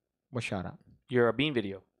video. What shout out? Your bean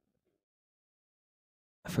video.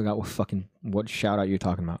 I forgot what shout out you're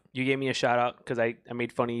talking about. You gave me a shout out because I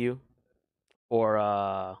made fun of you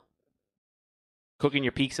for cooking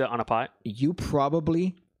your pizza on a pot. You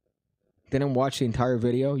probably didn't watch the entire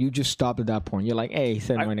video. You just stopped at that point. You're like, hey, he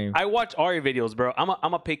said my name. I watch all your videos, bro.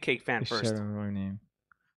 I'm a Pig Cake fan He first. said my name.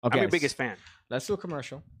 I'm your biggest fan. Let's do a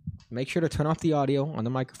commercial. Make sure to turn off the audio on the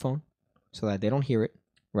microphone so that they don't hear it,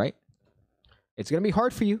 right? It's going to be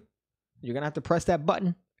hard for you. You're going to have to press that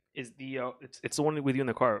button. Is the it's the one with you in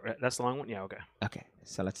the car? Right? That's the long one? Yeah, okay. Okay,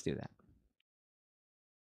 so let's do that.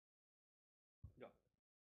 Go.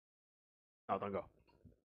 No, don't go.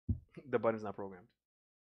 The button's not programmed.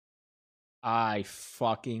 I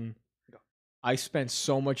spent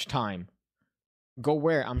so much time. Go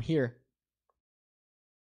where? I'm here.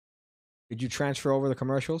 Did you transfer over the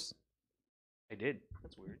commercials? I did.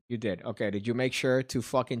 That's weird. You did. Okay. Did you make sure to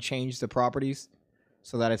fucking change the properties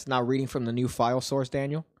so that it's not reading from the new file source,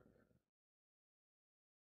 Daniel?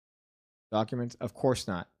 Documents? Of course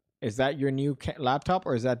not. Is that your new laptop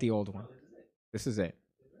or is that the old one? This is it.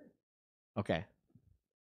 Okay.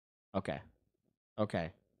 Okay.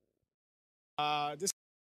 Okay. This.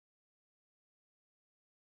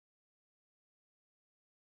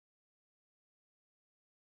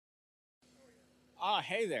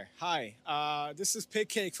 Hey there. Hi. This is Pig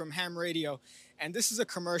Cake from Ham Radio, and this is a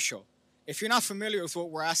commercial. If you're not familiar with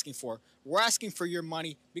what we're asking for your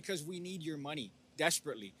money because we need your money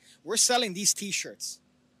desperately. We're selling these t-shirts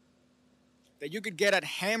that you could get at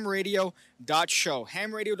hamradio.show.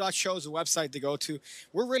 Hamradio.show is a website to go to.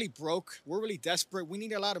 We're really broke. We're really desperate. We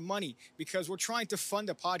need a lot of money because we're trying to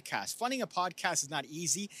fund a podcast. Funding a podcast is not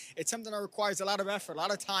easy. It's something that requires a lot of effort, a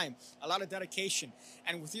lot of time, a lot of dedication.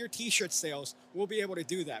 And with your t-shirt sales, we'll be able to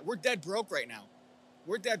do that. We're dead broke right now.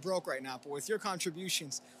 But with your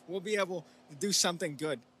contributions, we'll be able to do something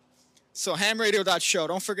good. So hamradio.show.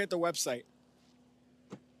 Don't forget the website.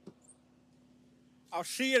 I'll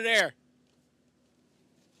see you there.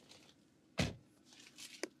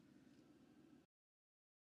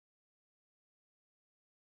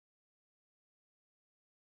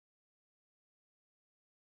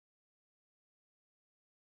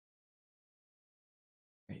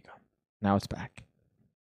 There you go. Now it's back.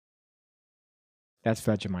 That's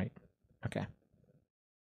Vegemite. Okay.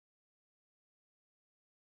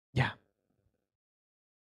 Yeah.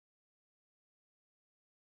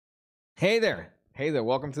 Hey there. Hey there.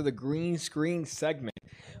 Welcome to the green screen segment.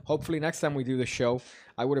 Hopefully next time we do the show,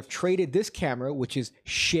 I would have traded this camera, which is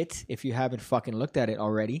shit if you haven't fucking looked at it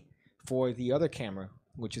already, for the other camera,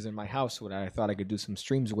 which is in my house, what I thought I could do some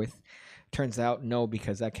streams with. Turns out no,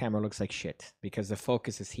 because that camera looks like shit, because the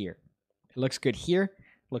focus is here. It looks good here,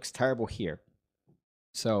 looks terrible here.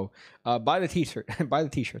 So buy the t-shirt, buy the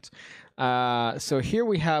t-shirts. So here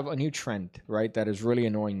we have a new trend, right? That is really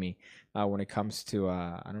annoying me when it comes to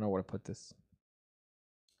I don't know where to put this.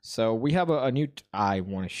 So we have a new. I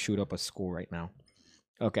want to shoot up a school right now.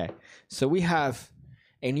 Okay, so we have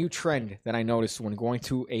a new trend that I noticed when going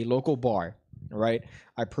to a local bar. Right,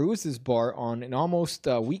 I peruse this bar on an almost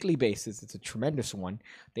weekly basis. It's a tremendous one.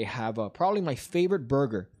 They have probably my favorite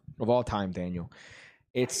burger of all time, Daniel.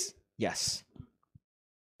 It's yes.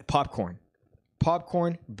 Popcorn,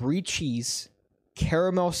 brie cheese,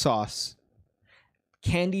 caramel sauce,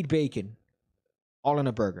 candied bacon, all in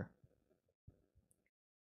a burger.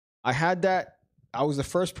 I had that. I was the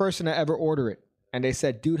first person to ever order it. And they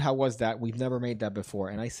said, dude, how was that? We've never made that before.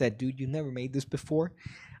 And I said, dude, you never made this before?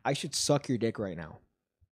 I should suck your dick right now.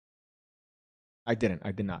 I didn't.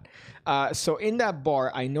 I did not. So in that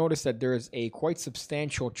bar, I noticed that there is a quite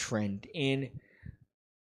substantial trend in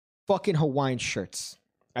fucking Hawaiian shirts.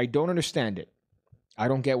 I don't understand it. I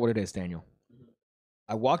don't get what it is, Daniel.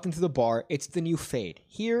 I walked into the bar. It's the new fade.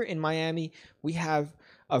 Here in Miami, we have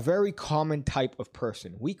a very common type of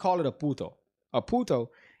person. We call it a puto. A puto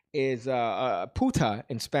is puta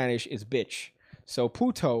in Spanish is bitch. So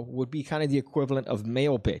puto would be kind of the equivalent of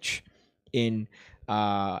male bitch in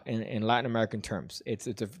Latin American terms. It's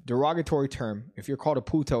a derogatory term. If you're called a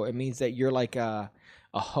puto, it means that you're like a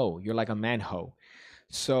hoe. You're like a man hoe.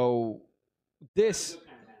 So this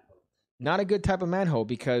not a good type of manhole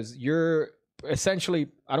because you're essentially,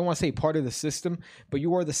 I don't want to say part of the system, but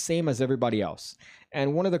you are the same as everybody else.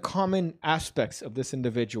 And one of the common aspects of this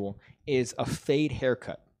individual is a fade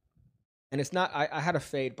haircut. And it's not, I had a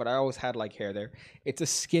fade, but I always had like hair there. It's a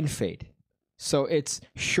skin fade. So it's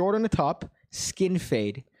short on the top, skin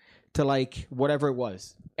fade to like whatever it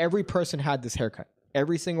was. Every person had this haircut.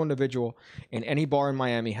 Every single individual in any bar in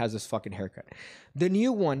Miami has this fucking haircut. The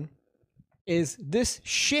new one is this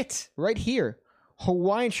shit right here.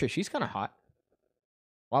 Hawaiian shit. She's kind of hot.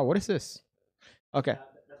 Wow, what is this? Okay.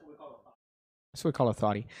 That's what we call a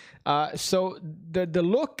thotty. So the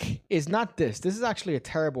look is not this. This is actually a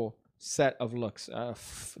terrible set of looks.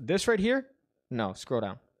 This right here? No, scroll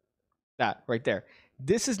down. That right there.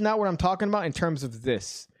 This is not what I'm talking about in terms of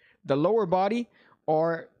this. The lower body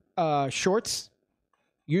are shorts.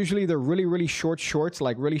 Usually they're really, really short shorts,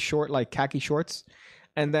 like really short, like khaki shorts.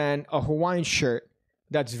 And then a Hawaiian shirt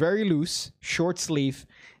that's very loose, short sleeve,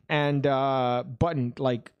 and buttoned.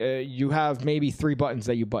 Like you have maybe 3 buttons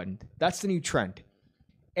that you buttoned. That's the new trend.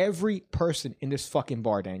 Every person in this fucking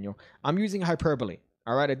bar, Daniel, I'm using hyperbole.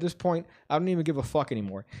 All right, at this point, I don't even give a fuck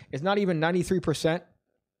anymore. It's not even 93%.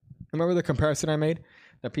 Remember the comparison I made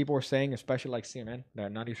that people were saying, especially like CNN,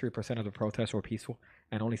 that 93% of the protests were peaceful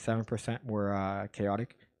and only 7% were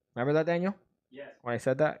chaotic. Remember that, Daniel? Yes. When I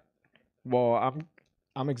said that? Well,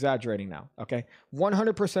 I'm exaggerating now, okay?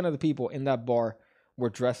 100% of the people in that bar were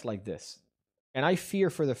dressed like this. And I fear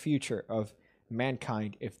for the future of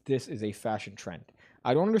mankind if this is a fashion trend.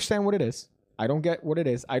 I don't understand what it is. I don't get what it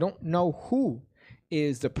is. I don't know who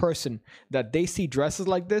is the person that they see dresses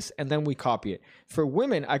like this and then we copy it. For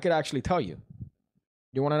women, I could actually tell you.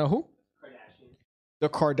 You want to know who? Kardashians. The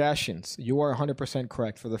Kardashians. You are 100%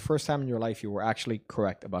 correct. For the first time in your life, you were actually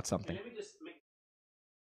correct about something. Let me just make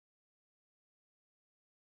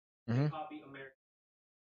Mhm. copy American.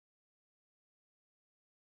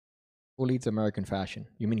 Who leads American fashion?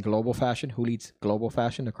 You mean global fashion? Who leads global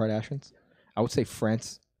fashion? The Kardashians? I would say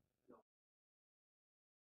France.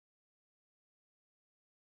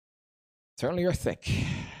 Certainly are thick.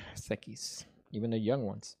 Thickies. Even the young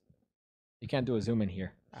ones. You can't do a zoom in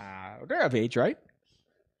here. They're of age, right?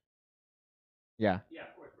 Yeah. Yeah,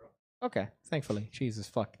 of course, bro. Okay. Thankfully. Jesus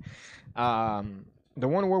fuck. The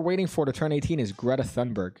one we're waiting for to turn 18 is Greta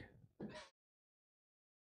Thunberg.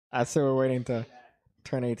 I say we're waiting to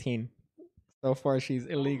turn 18. So far, she's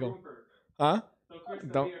illegal. Huh?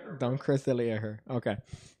 Don't Chris D'Elia her. Okay.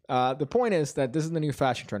 The point is that this is the new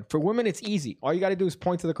fashion trend. For women, it's easy. All you got to do is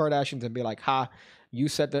point to the Kardashians and be like, "Ha, you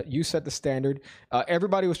set the standard."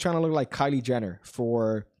 Everybody was trying to look like Kylie Jenner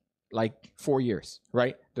for like 4 years,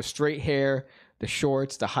 right? The straight hair, the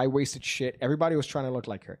shorts, the high-waisted shit. Everybody was trying to look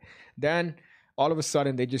like her. Then all of a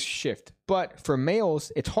sudden they just shift. But for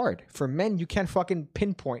males, it's hard. For men, you can't fucking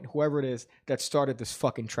pinpoint whoever it is that started this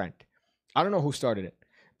fucking trend. I don't know who started it,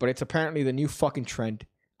 but it's apparently the new fucking trend.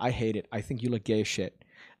 I hate it. I think you look gay as shit.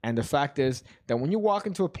 And the fact is that when you walk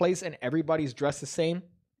into a place and everybody's dressed the same,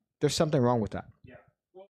 there's something wrong with that. Yeah.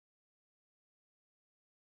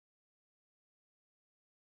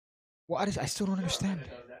 Well, I still don't understand.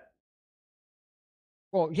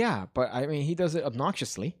 Well, yeah, but I mean, he does it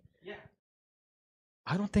obnoxiously. Yeah.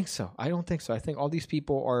 I don't think so. I think all these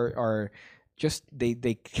people are just they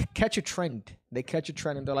catch a trend. They catch a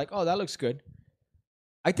trend and they're like, "Oh, that looks good."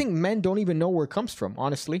 I think men don't even know where it comes from,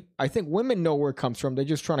 honestly. I think women know where it comes from. They're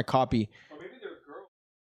just trying to copy. Or maybe they're girls.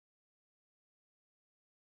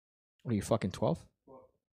 What are you, fucking 12?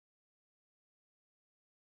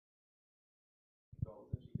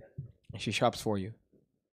 And she shops for you.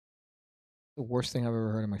 The worst thing I've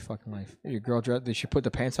ever heard in my fucking life. Your girl dress, did she put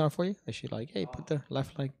the pants on for you? Is she like, "Hey, put the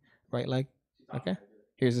left leg, right leg"? Okay.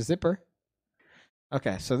 Here's a zipper.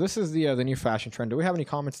 Okay, so this is the new fashion trend. Do we have any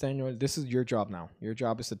comments, Daniel? This is your job now. Your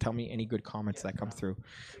job is to tell me any good comments that come through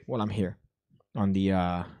while I'm here on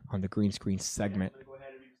the green screen segment.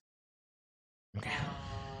 Okay.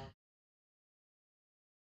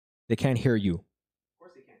 They can't hear you. Of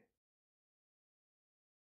course they can.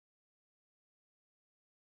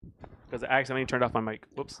 Because I accidentally turned off my mic.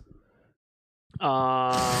 Whoops.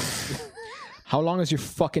 How long has your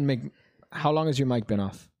mic been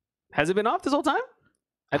off? Has it been off this whole time?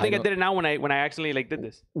 I think I don't- did it now when I actually like did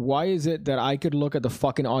this. Why is it that I could look at the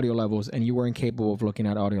fucking audio levels and you were incapable of looking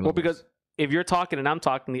at audio levels? Well, because if you're talking and I'm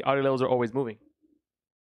talking, the audio levels are always moving.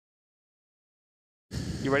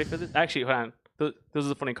 You ready for this? Actually, hold on. This is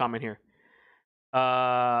a funny comment here.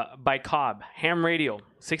 By Cobb, Ham Radio,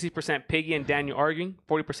 60% Piggy and Daniel arguing,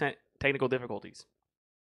 40% technical difficulties.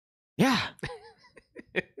 Yeah.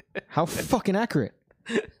 How fucking accurate.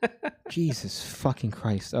 Jesus fucking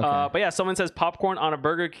Christ. Okay. But yeah, someone says popcorn on a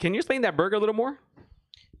burger. Can you explain that burger a little more?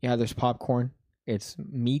 Yeah, there's popcorn. It's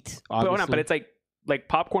meat, But, hold obviously. on, but it's like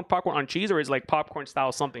popcorn on cheese, or is it like popcorn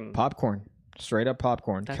style something? Popcorn. Straight up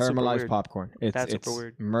popcorn. That's super Caramelized weird. popcorn. That's It's super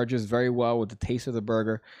weird. merges very well with the taste of the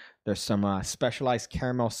burger. There's some specialized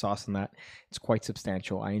caramel sauce in that. It's quite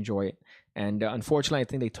substantial. I enjoy it. And unfortunately, I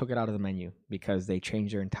think they took it out of the menu because they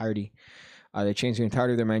changed their entirety. They changed the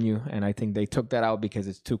entirety of their menu, and I think they took that out because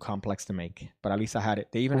it's too complex to make. But at least I had it.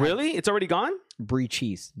 They even had Really? It's already gone? brie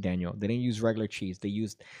cheese, Daniel. They didn't use regular cheese. They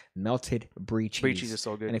used melted brie cheese. Brie cheese is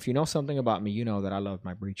so good. And if you know something about me, you know that I love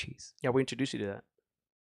my brie cheese. Yeah, we introduced you to that.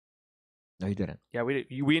 No, you didn't. Yeah,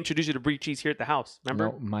 we introduced you to brie cheese here at the house. Remember?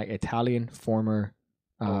 No, my Italian former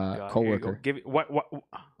Oh, God, here you go. coworker. Give it what? All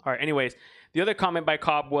right. Anyways, the other comment by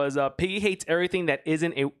Cobb was Piggy hates everything that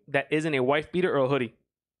isn't a wife beater or a hoodie.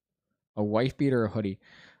 A wife beater or a hoodie.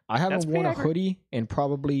 I haven't That's worn a pretty accurate. hoodie in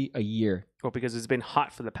probably a year. Well, because it's been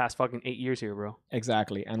hot for the past fucking 8 years here, bro.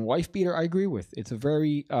 Exactly. And wife beater, I agree with. It's a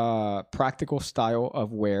very practical style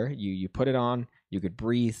of wear. You put it on, you could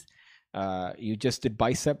breathe. You just did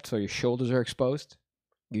biceps, so your shoulders are exposed.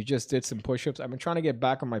 You just did some push-ups. I've been trying to get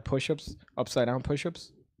back on my push-ups, upside down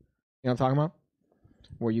push-ups. You know what I'm talking about?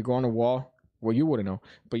 Where you go on a wall. Well, you wouldn't know,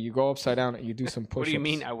 but you go upside down and you do some push-ups. What do you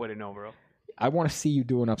mean? I wouldn't know, bro. I want to see you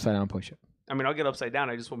do an upside down push-up. I mean, I'll get upside down.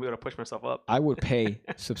 I just won't be able to push myself up. I would pay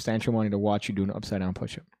substantial money to watch you do an upside down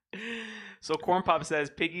push-up. So Corn Pop says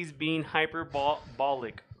Piggy's being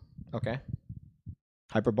hyperbolic. Okay.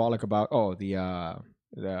 Hyperbolic about the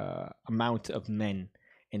amount of men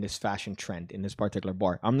in this fashion trend in this particular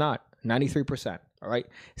bar. I'm not 93%. All right.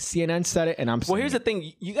 CNN said it, and I'm saying Well, here's the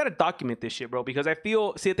thing. You got to document this shit, bro, because I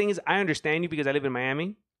feel. See, the thing is, I understand you because I live in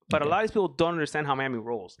Miami, but Okay. a lot of these people don't understand how Miami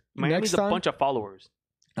rolls. Miami's a time- bunch of followers.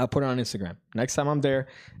 I'll put it on Instagram next time I'm there,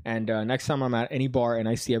 and next time I'm at any bar and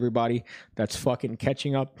I see everybody that's fucking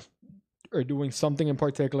catching up or doing something in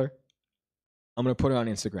particular, I'm gonna put it on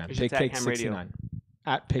Instagram. You should tag Ham Radio. Pigcake69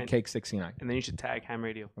 at Pigcake69, And then you should tag Ham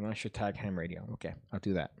Radio. and I should tag Ham Radio. Okay, I'll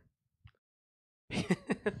do that.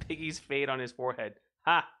 Piggy's fade on his forehead.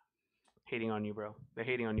 Ha! Hating on you, bro. They're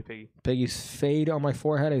hating on you, Piggy. Piggy's fade on my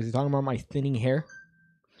forehead. Is he talking about my thinning hair?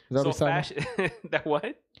 Is that what So he's talking about? fashion. That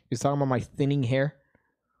what? He's talking about my thinning hair.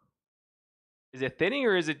 Is it thinning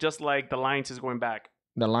or is it just like the lines is going back?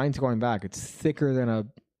 The line's going back. It's thicker than a.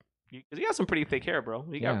 Because you got some pretty thick hair, bro.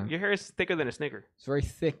 Yeah. Your hair is thicker than a Snicker. It's very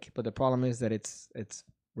thick, but the problem is that it's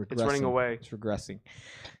regressing. It's running away. It's regressing.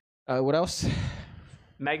 What else?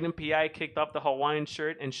 Magnum PI kicked off the Hawaiian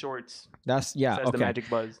shirt and shorts. That's yeah. Says Okay. the Magic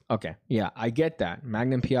Buzz. Okay. Yeah, I get that.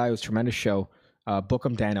 Magnum PI was a tremendous show. Book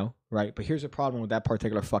 'em Dano, right? But here's the problem with that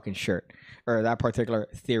particular fucking shirt or that particular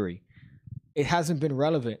theory. It hasn't been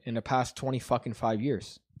relevant in the past 5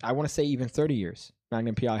 years. I want to say even 30 years.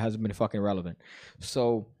 Magnum PI hasn't been fucking relevant.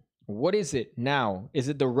 So what is it now? Is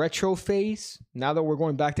it the retro phase? Now that we're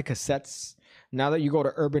going back to cassettes, now that you go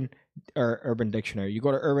to Urban Dictionary, you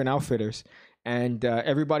go to Urban Outfitters, and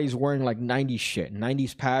everybody's wearing like 90s shit,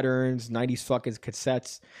 90s patterns, 90s fucking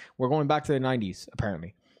cassettes. We're going back to the 90s,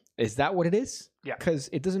 apparently. Is that what it is? Yeah. Because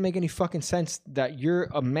it doesn't make any fucking sense that you're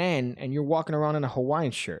a man and you're walking around in a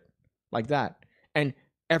Hawaiian shirt like that, and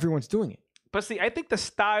everyone's doing it. But see, I think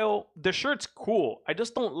the shirt's cool. I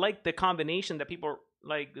just don't like the combination that people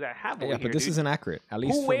like that have. Yeah, but this isn't accurate. At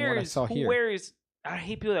least Who from what I wears? saw Who here. wears? I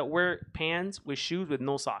hate people that wear pants with shoes with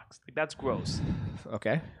no socks. Like that's gross.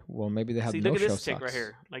 Okay, well maybe they have See, no look at show this chick right socks.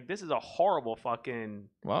 here. Like this is a horrible fucking.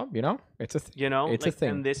 Well, you know, it's a You know, It's a like, thing.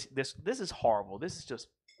 And this is horrible. This is just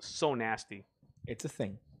so nasty. it's a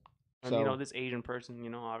thing. And So you know, this Asian person, you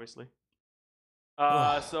know, obviously.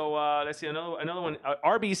 So let's see another one.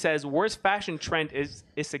 RB says worst fashion trend is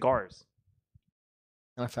cigars.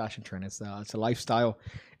 not a fashion trend. It's a lifestyle.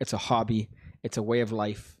 It's a hobby. It's a way of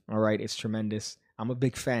life. All right, it's tremendous. I'm a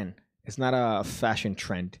big fan. It's not a fashion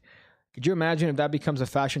trend. Could you imagine if that becomes a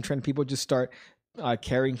fashion trend? People just start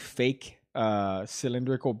carrying fake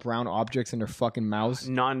cylindrical brown objects in their fucking mouths,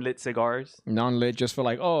 Non-lit cigars. non-lit, just for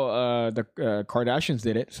like, the Kardashians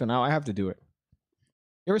did it, so now I have to do it.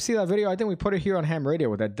 You ever see that video? I think we put it here on Ham Radio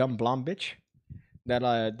with that dumb blonde bitch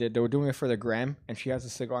that they were doing it for the gram, and she has a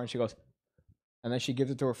cigar and she goes, and then she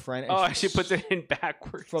gives it to her friend. And Oh, she puts it in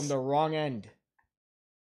backwards. from the wrong end.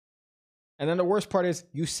 And then the worst part is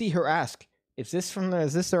you see her ask, is this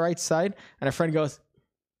the right side? And her friend goes,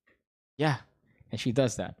 yeah. And she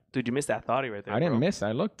does that. Dude, you missed that thoughty right there. I didn't bro. miss.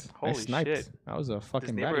 I looked. I Holy sniped. shit. That was a This fucking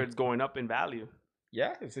baddie. neighborhood's going up in value.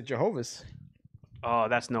 Yeah, it's a Jehovah's. Oh,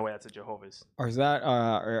 that's no way. That's a Jehovah's. Or is that?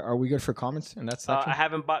 Are we good for comments in that section? I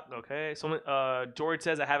haven't bought. Okay, someone. George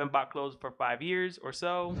says I haven't bought clothes for 5 years or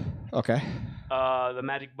so. Okay. The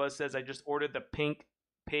Magic Buzz says I just ordered the pink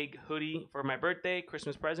pig hoodie for my birthday,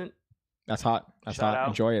 Christmas present. That's hot. That's Shout hot. out.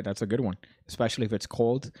 Enjoy it. That's a good one. Especially if it's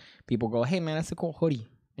cold. People go, "Hey man, that's a cool hoodie,"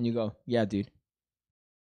 and you go, "Yeah, dude."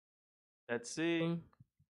 Let's see.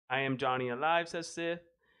 I am Johnny Alive, says Sith.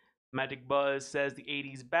 Magic Buzz says the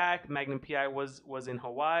 80s back. Magnum PI was in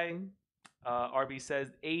Hawaii. RB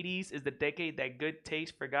says 80s is the decade that good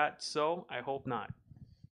taste forgot, so I hope not.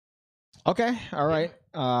 Okay. All right.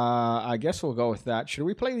 I guess we'll go with that. Should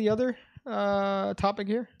we play the other topic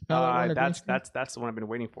here? Now that we're in a green screen? That's the one I've been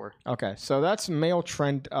waiting for. Okay, so that's male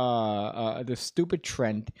trend, the stupid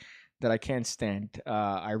trend that I can't stand.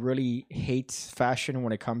 I really hate fashion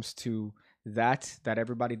when it comes to that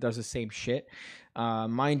everybody does the same shit.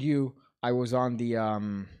 Mind you, I was on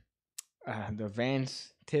the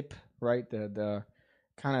Vans tip, right? The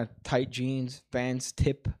kind of tight jeans, Vans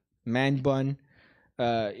tip, man bun.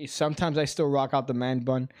 Sometimes I still rock out the man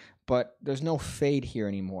bun, but there's no fade here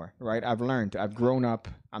anymore, right? I've learned, I've grown up.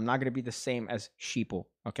 I'm not gonna be the same as sheeple,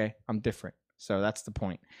 okay? I'm different, so that's the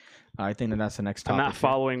point. I think that's the next topic. I'm not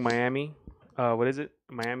following Miami. What is it?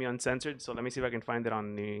 Miami Uncensored. So let me see if I can find it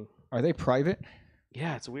on the. Are they private?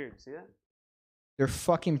 Yeah, it's weird. See that? They're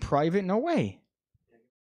fucking private? No way.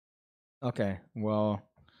 Okay, well,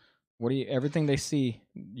 what do you? Everything they see,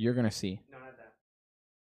 you're gonna see. No, not that.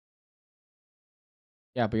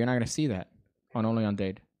 Yeah, but you're not gonna see that on Only on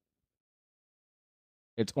Date.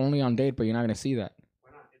 It's only on Date, but you're not gonna see that.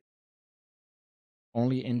 Why not?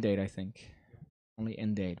 Only in Date, I think. Only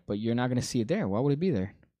in Date, but you're not gonna see it there. Why would it be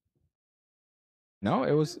there? No,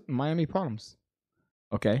 it was Miami Problems.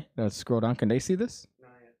 Okay, let's scroll down. Can they see this?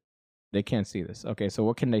 Not yet. They can't see this. Okay, so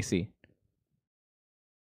what can they see?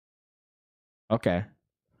 Okay. Right,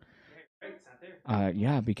 it's not there.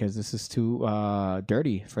 Yeah, because this is too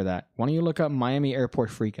dirty for that. Why don't you look up Miami Airport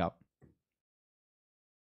Freakout?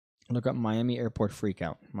 Look up Miami Airport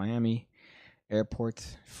Freakout. Miami Airport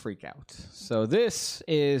Freakout. So this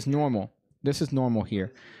is normal. This is normal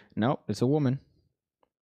here. Nope, it's a woman.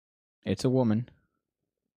 It's a woman.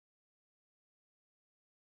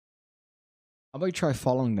 How about you try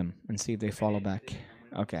following them and see if they follow back?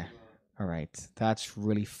 Okay. All right. That's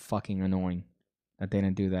really fucking annoying that they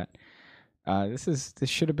didn't do that. This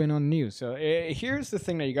should have been on the news. So here's the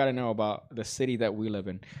thing that you got to know about the city that we live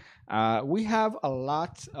in. We have a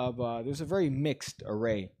lot of there's a very mixed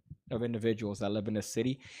array of individuals that live in the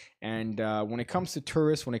city, and when it comes to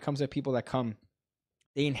tourists, when it comes to people that come,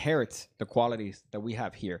 they inherit the qualities that we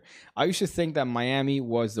have here. I used to think that Miami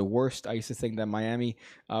was the worst. I used to think that Miami,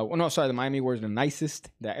 that Miami was the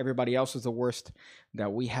nicest, that everybody else was the worst,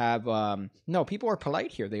 that we have, no, people are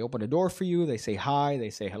polite here. They open the door for you. They say hi. They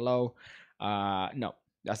say hello. No,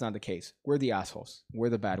 that's not the case. We're the assholes. We're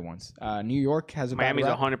the bad ones. New York has a Miami's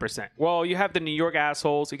bad rap. 100%. Well, you have the New York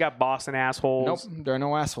assholes. You got Boston assholes. Nope, there are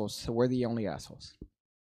no assholes. So we're the only assholes.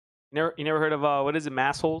 You never heard of what is it?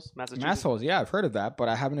 Massholes? Massachusetts. Massholes, yeah, I've heard of that, but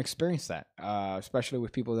I haven't experienced that. Especially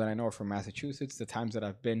with people that I know from Massachusetts. The times that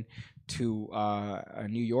I've been to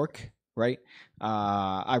New York, right?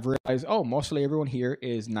 I've realized, mostly everyone here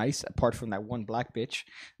is nice, apart from that one black bitch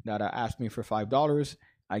that asked me for $5.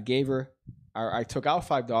 I gave her, or I took out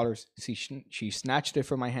 $5. She snatched it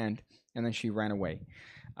from my hand, and then she ran away.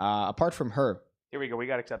 Apart from her, Here we go. We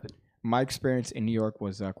got accepted. my experience in New York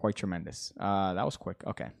was quite tremendous. That was quick.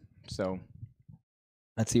 Okay. So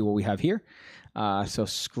let's see what we have here. So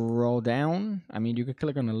scroll down. I mean, you could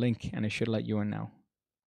click on the link and it should let you in now.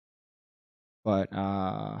 But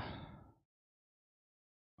all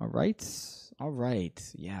right.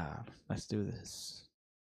 Yeah, let's do this.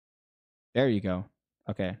 There you go.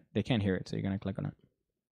 Okay, they can't hear it, so you're gonna click on it.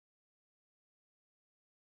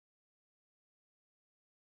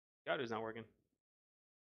 God, it's not working.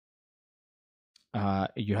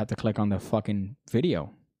 You have to click on the fucking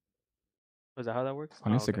video Is that how that works?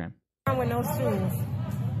 on Oh, Instagram. With no shoes.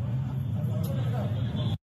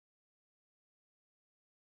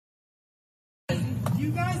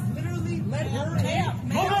 You guys literally let her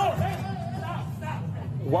in. Okay.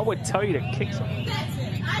 What would tell you to kick someone?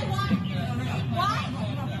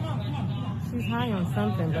 She's high on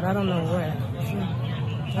something, but I don't know what.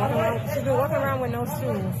 She's been walking around with no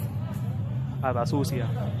shoes. La sucia.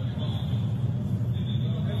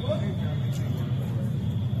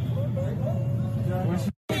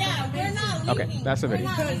 Okay, that's the video.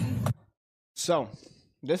 So,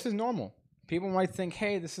 this is normal. People might think,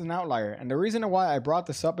 hey, this is an outlier. And the reason why I brought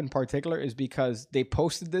this up in particular is because they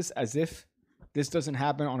posted this as if this doesn't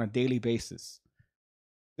happen on a daily basis.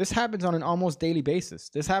 This happens on an almost daily basis.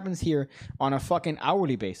 This happens here on a fucking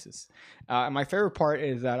hourly basis. And my favorite part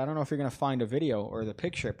is that I don't know if you're gonna find a video or the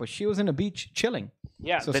picture, but she was in the beach chilling.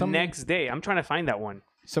 Yeah, So the next day. I'm trying to find that one.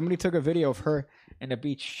 Somebody took a video of her in the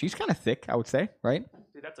beach. She's kind of thick, I would say, right?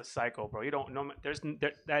 Dude, that's a psycho, bro. You don't know.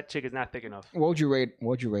 That chick is not thick enough. What would you rate? What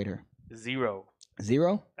would you rate her? 0.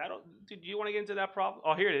 0? Dude, do you want to get into that problem?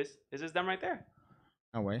 Oh, here it is. Is this them right there?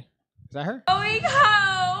 No way. Is that her? Going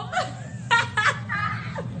home.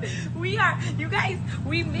 We are, you guys.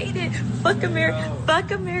 We made it. Fuck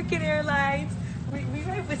American Airlines. We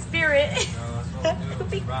ride with Spirit.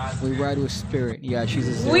 We ride with Spirit. Yeah, she's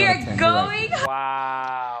a 0 We out are of 10. You're right. going.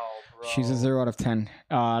 Wow, bro. She's a 0 out of 10.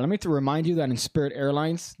 Let me remind you that in Spirit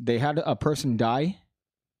Airlines, they had a person die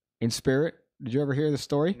in Spirit. Did you ever hear the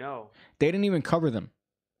story? No. They didn't even cover them.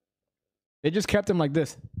 They just kept them like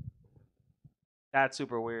this That's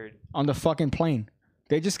super weird. on the fucking plane.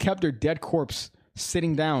 They just kept their dead corpse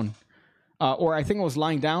sitting down. Or I think it was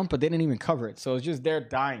lying down, but they didn't even cover it. So it's just there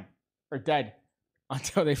dying or dead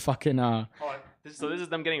until they fucking... Oh, so this is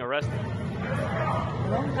them getting arrested.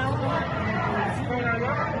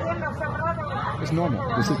 It's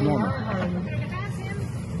normal. This is normal.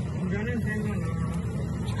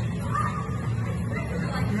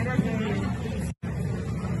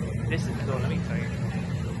 This is so. Let me tell you.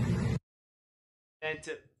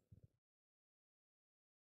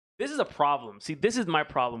 This is a problem. See, this is my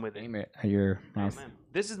problem with it. Aim it at your Oh, mouth. man.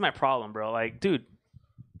 This is my problem, bro. Like, dude.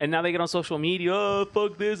 And now they get on social media. Oh,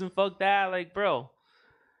 fuck this and fuck that. Like, bro.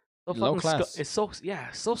 So Low fucking class. it's so so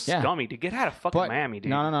Yeah. scummy to get out of fucking But Miami,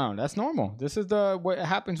 dude. no. That's normal. This is what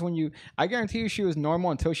happens when you... I guarantee you she was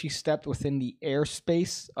normal until she stepped within the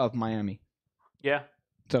airspace of Miami. Yeah.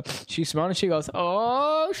 So she smelled and she goes,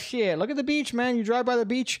 oh, shit. Look at the beach, man. You drive by the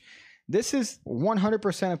beach. This is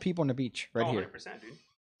 100% of people on the beach right here. 100%, dude.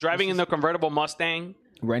 Driving in the convertible Mustang,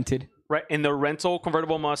 Rented. right in the rental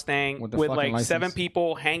convertible Mustang With with, the like fucking 7 license.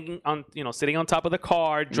 people hanging on, sitting on top of the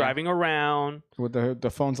car, driving around. With the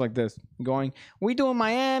phones like this. Going, we doing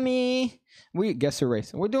Miami. We guess your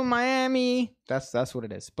race. We're doing Miami. That's what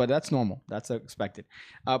it is. But that's normal. That's expected.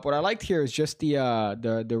 What I liked here is just the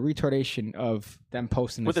retardation of them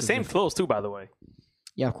posting With the this as same if- clothes too, by the way.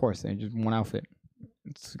 Yeah, of course. They just one outfit.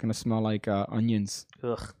 It's gonna smell like onions,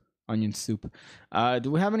 Ugh. onion soup. Do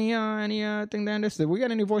we have any thing to end this? Did we get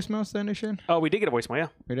any voicemails to end this shit? Oh, we did get a voicemail, yeah.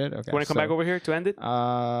 We did. Okay. You want to come back over here to end it?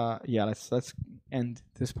 Yeah. Let's end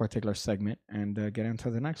this particular segment and get into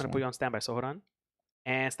the next I'm one. going to put you on standby, so hold on.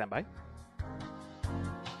 And standby.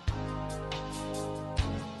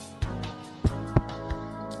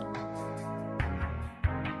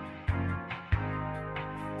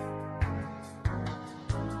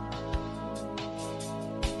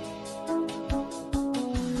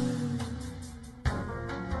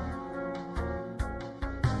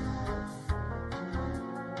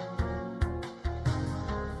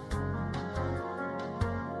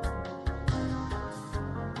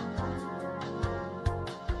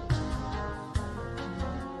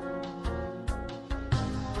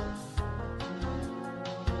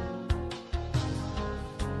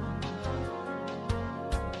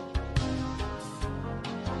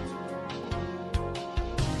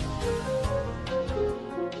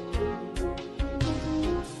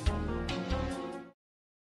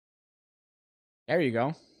 There you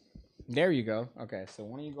go. There you go. Okay, so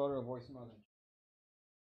why don't you go to a voicemail?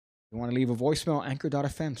 You want to leave a voicemail,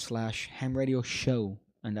 anchor.fm/ham radio show.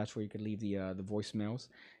 And that's where you can leave the voicemails.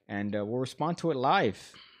 And we'll respond to it live.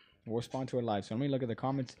 So let me look at the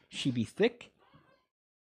comments. She be thick.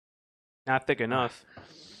 Not thick enough.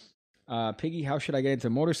 Piggy, how should I get into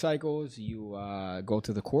motorcycles? You go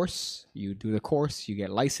to the course. You do the course. You get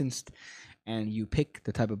licensed. And you pick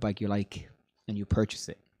the type of bike you like. And you purchase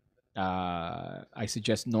it. I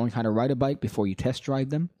suggest knowing how to ride a bike before you test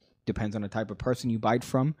drive them. Depends on the type of person you buy it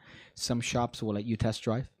from. Some shops will let you test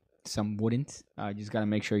drive. Some wouldn't. You just got to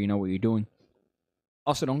make sure you know what you're doing.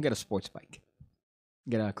 Also, don't get a sports bike.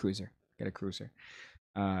 Get a cruiser.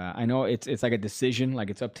 I know it's like a decision. Like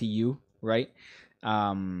it's up to you, right?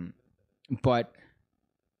 But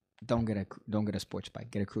don't get a sports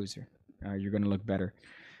bike. Get a cruiser. You're going to look better.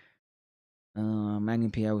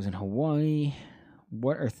 Magnum PI was in Hawaii.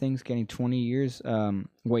 What are things getting 20 years?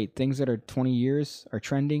 Wait, things that are 20 years are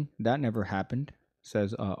trending? That never happened,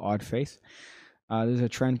 says Odd Face. There's a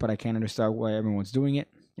trend, but I can't understand why everyone's doing it.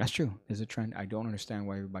 That's true. There's a trend. I don't understand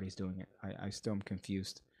why everybody's doing it. I still am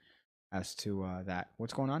confused as to that.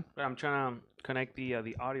 What's going on? But I'm trying to connect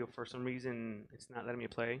the audio. For some reason, it's not letting me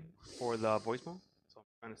play for the voicemail. So I'm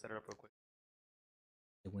trying to set it up real quick.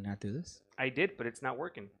 Did we not do this? I did, but it's not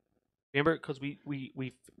working. Remember, because we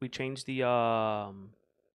changed the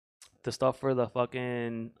The stuff for the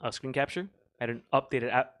fucking screen capture. I didn't update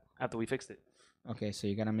it after we fixed it. Okay, so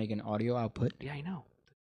you're gonna make an audio output. Yeah, I know.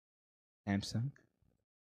 Samsung.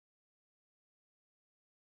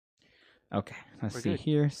 Okay, let's We're see good.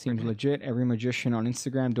 here. Seems good. legit. Every magician on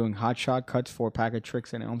Instagram doing hot shot cuts for packet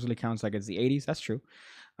tricks and Elmsley counts like it's the 80s. That's true.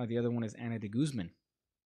 The other one is Anna de Guzman.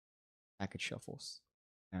 Packet shuffles.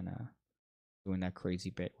 And doing that crazy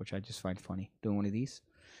bit, which I just find funny. Doing one of these.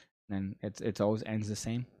 And it's always ends the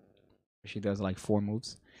same. She does like 4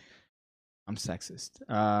 moves. I'm sexist.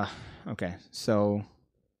 Okay, so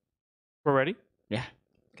We're ready? yeah.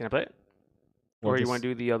 Can I play it? We'll Or you just- want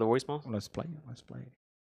to do the voicemail? Let's play it. Let's play it.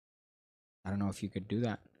 I don't know if you could do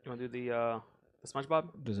that. You want to do the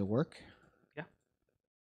SpongeBob? Does it work? Yeah.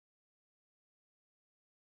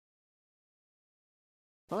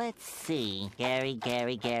 Let's see. Gary. There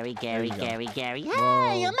you go. Hey,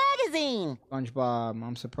 Whoa. a magazine! SpongeBob,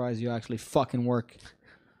 I'm surprised you actually fucking work.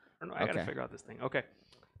 I don't know. I gotta Okay. figure out this thing. Okay.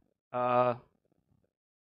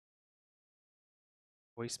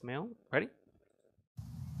 Voicemail. Ready?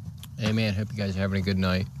 Hey man, hope you guys are having a good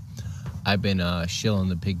night. I've been shilling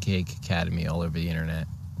the Pig Cake Academy all over the internet.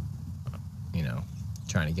 You know,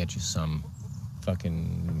 trying to get you some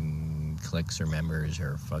fucking clicks or members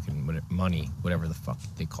or fucking money, whatever the fuck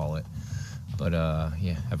they call it. But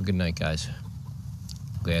yeah, have a good night, guys.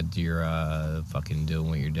 Glad you're fucking doing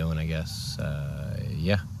what you're doing, I guess.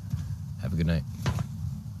 Yeah, have a good night.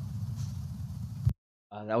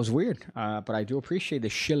 That was weird, but I do appreciate the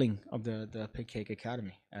shilling of the Pig Cake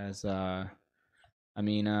Academy. As I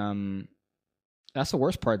mean, that's the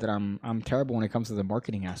worst part. That I'm terrible when it comes to the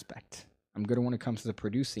marketing aspect. I'm good when it comes to the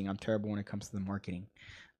producing. I'm terrible when it comes to the marketing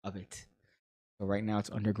of it. So right now it's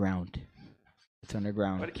underground. It's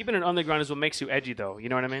underground. But keeping it underground is what makes you edgy, though. You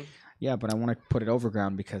know what I mean? Yeah, but I want to put it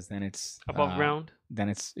overground because then it's Above ground. Then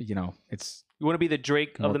it's it's You want to be the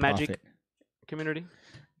Drake more of the magic profit. community?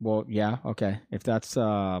 Well, yeah, okay. If that's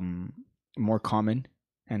more common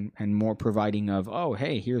and more providing of, oh,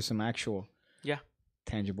 hey, here's some actual Yeah.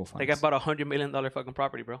 tangible funds. They got about $100 million fucking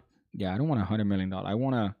property, bro. Yeah, I don't want $100 million. I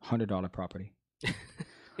want $100 property.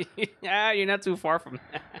 Yeah, you're not too far from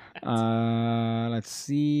that. Let's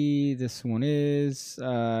see. This one is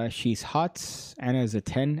she's hot. Anna's a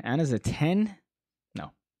 10. Anna's a 10?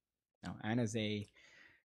 No. Anna's a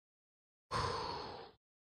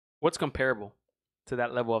What's comparable to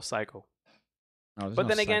that level of psycho? no, there's But no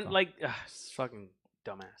then again, psycho. like, it's fucking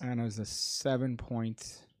dumbass. Anna's a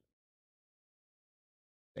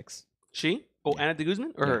 7.6. She? Oh, Yeah. Anna de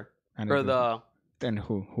Guzman? Or Yeah. her? Anna Or de Guzman. the Then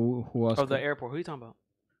who else? of the could- airport? Who are you talking about?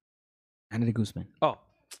 Anna de Guzman. Oh,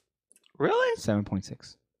 really?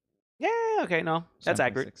 7.6. Yeah. Okay. No, that's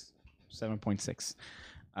accurate. 7.6.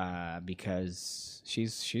 Because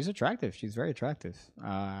she's attractive. She's very attractive.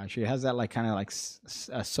 She has that like kind of like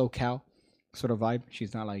SoCal sort of vibe.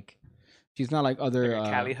 She's not like other Like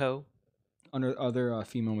a Cali hoe. other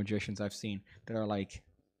female magicians I've seen that are like.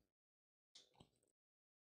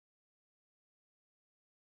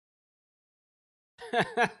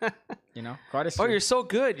 You know, Oh, you're so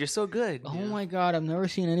good. You're so good. Oh my God, I've never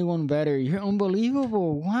seen anyone better. You're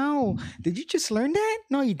unbelievable. Wow. Did you just learn that?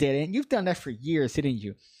 No, you didn't. You've done that for years, didn't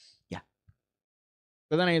you? Yeah.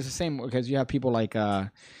 But then it's the same because you have people like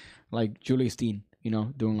Julius Dean, you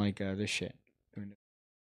know, doing like this shit.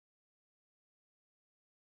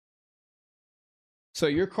 So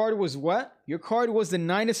your card was what? Your card was the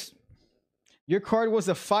 9 of... Your card was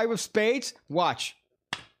the 5 of spades? Watch.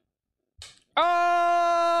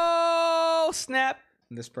 Oh snap!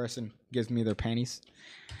 This person gives me their panties.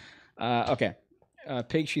 Okay.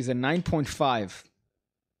 Pig, she's a 9.5.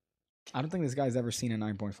 I don't think this guy's ever seen a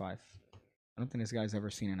 9.5. I don't think this guy's ever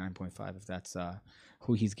seen a 9.5, if that's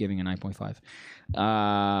who he's giving a 9.5.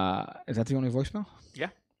 Is that the only voicemail? Yeah.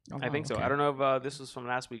 Oh, I think so. okay. I don't know if this was from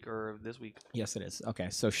last week or this week. Yes, it is. Okay,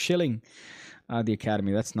 so shilling the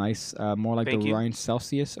Academy. That's nice. More like Thank the you. Ryan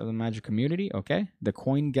Celsius of the Magic community. Okay. The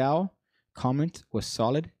Coin Gal comment was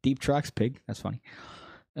solid. Deep tracks, Pig. That's funny.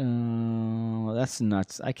 That's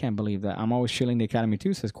nuts. I can't believe that. I'm always shilling the Academy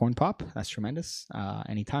too, says Corn Pop. That's tremendous.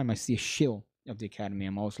 Anytime I see a shill of the Academy,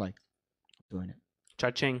 I'm always like, I'm doing it.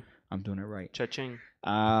 Cha-ching. I'm doing it right. Cha-ching.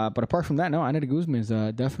 But apart from that, no, Anna de Guzman is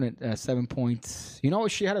a definite 7 points. You know,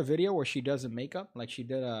 she had a video where she does a makeup, like she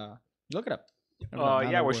did look it up. Oh,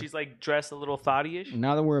 yeah, where she's like dressed a little thoughty-ish.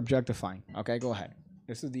 Now that we're objectifying, okay, go ahead.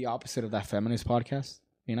 This is the opposite of that feminist podcast.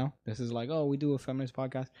 You know, this is like, oh, we do a feminist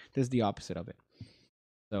podcast. This is the opposite of it.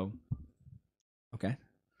 So, okay.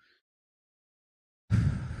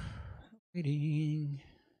 Waiting.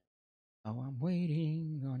 Oh, I'm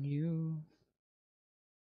waiting on you.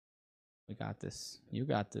 We got this. You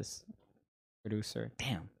got this, producer.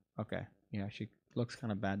 Damn. Okay. Yeah, she looks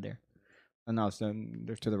kind of bad there. Oh, no, so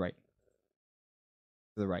there's to the right.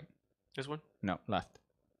 To the right. This one? No, left.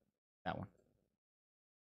 That one.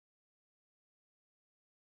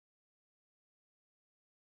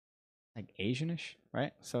 Like Asianish,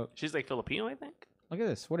 right? So She's like Filipino, I think. look at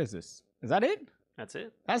this. What is this? Is that it? That's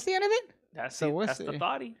it. That's the end of it? That's So it. what's That's the the-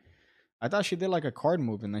 thoughty. I thought she did like a card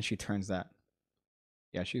move and then she turns that.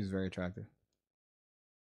 Yeah, she's very attractive.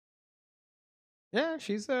 Yeah,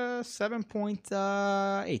 she's 7.8.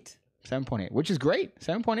 7.8, which is great.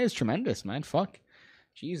 7.8 is tremendous, man. Fuck.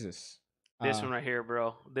 Jesus. This one right here,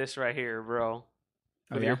 bro. This right here, bro. Oh,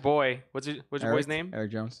 With yeah? your boy. What's your boy's Eric- name?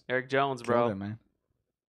 Eric Jones. Eric Jones, Killed bro. it, man.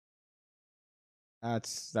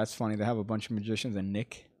 That's funny. They have a bunch of magicians and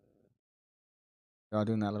Nick. They're all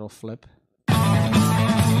doing that little flip.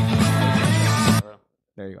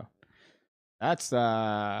 There you go. That's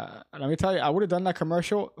let me tell you, I would have done that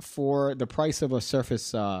commercial for the price of a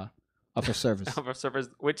Surface upper service. Of our Surface,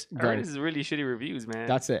 which Go. earned is really shitty reviews, man.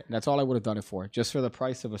 That's it. That's all I would have done it for. Just for the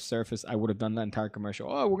price of a Surface, I would have done that entire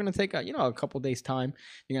commercial. Oh, we're gonna take a couple days time.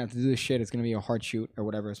 You're gonna have to do this shit. It's gonna be a hard shoot or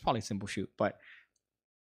whatever. It's probably a simple shoot, but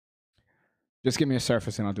just give me a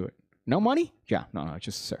Surface and I'll do it. No money? Yeah, no, it's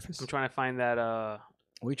just a Surface. I'm trying to find that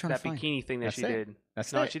What are you trying that to find? bikini thing that That's she it? did.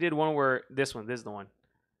 That's No, it. she did one where this is the one.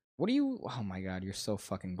 What do you? Oh my god, you're so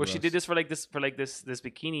fucking. Well, Gross. she did this for this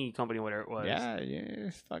bikini company, whatever it was. Yeah,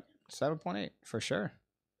 it's fucking 7.8 for sure.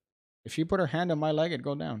 If she put her hand on my leg, it'd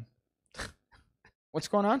go down. What's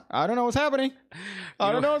going on? I don't know what's happening.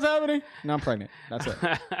 I don't know what's happening. No, I'm pregnant. That's it.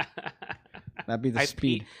 That'd be the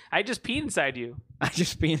speed. I just peed inside you. I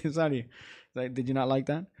just peed inside you. Like, did you not like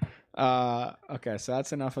that? Okay, so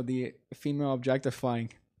that's enough of the female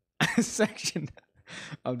objectifying section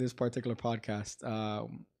of this particular podcast.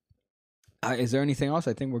 Is there anything else?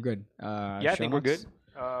 I think we're good. Yeah, I show think we're notes?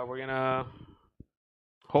 good. We're gonna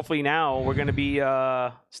hopefully now we're gonna be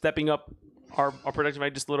stepping up our production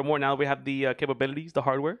value just a little more now that we have the capabilities, the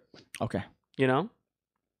hardware. Okay. You know.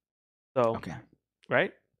 So Okay.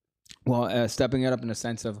 right. Well, stepping it up in the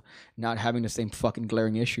sense of not having the same fucking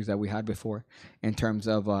glaring issues that we had before in terms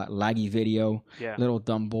of laggy video, Yeah. little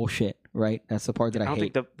dumb bullshit, right? That's the part that I I don't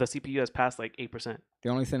hate. think the CPU has passed like 8%. The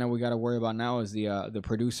only thing that we got to worry about now is the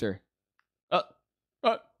producer.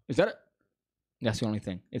 Is that it? That's the only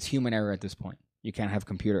thing. It's human error at this point. You can't have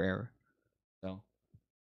computer error. So,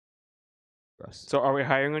 gross. So are we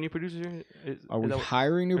hiring a new producer? Are we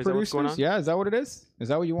hiring new is that what's going producers? on? Yeah, is that what it is? Is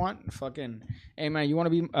that what you want? Fucking, hey man, you want to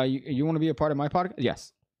be you want to be a part of my podcast?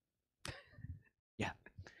 Yes. Yeah.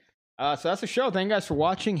 So that's the show. Thank you guys for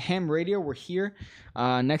watching Ham Radio. We're here.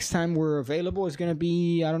 Next time we're available is gonna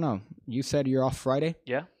be, I don't know. You said you're off Friday.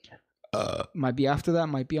 Yeah. Might be after that.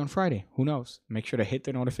 Might be on Friday. Who knows? Make sure to hit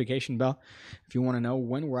the notification bell if you want to know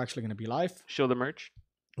when we're actually gonna be live. Show the merch.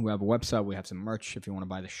 We have a website. We have some merch. If you want to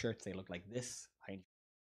buy the shirts, they look like this.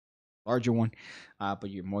 Larger one, but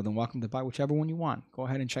you're more than welcome to buy whichever one you want. Go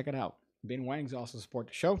ahead and check it out. Bin Wangs also support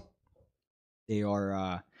the show. They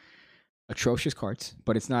are atrocious cards,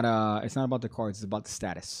 but it's not about the cards. It's about the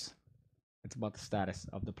status. It's about the status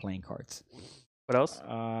of the playing cards. What else?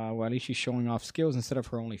 Well, at least she's showing off skills instead of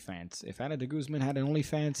her OnlyFans. If Anna de Guzman had an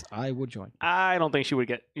OnlyFans, I would join. I don't think she would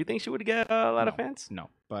get. You think she would get a lot of fans? No,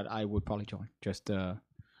 but I would probably join just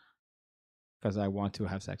because I want to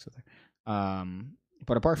have sex with her.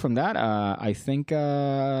 But apart from that, I think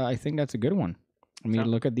that's a good one. I mean,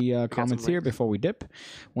 look at the comments here before we dip.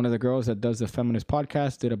 One of the girls that does the feminist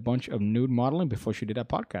podcast did a bunch of nude modeling before she did that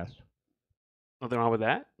podcast. Nothing wrong with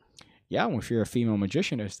that. Yeah, well, if you're a female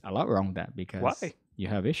magician, there's a lot wrong with that because Why? you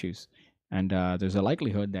have issues. And there's a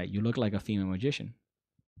likelihood that you look like a female magician.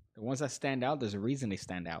 The ones that stand out, there's a reason they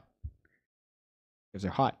stand out. Because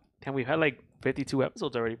they're hot. And we've had like 52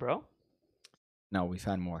 episodes already, bro. No, we've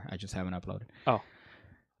had more. I just haven't uploaded. Oh.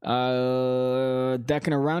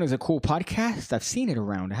 Decking Around is a cool podcast. I've seen it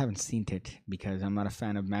around. I haven't seen it because I'm not a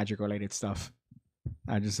fan of magic related stuff.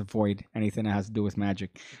 I just avoid anything that has to do with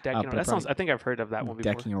magic. Decking but Around. That sounds. I think I've heard of that one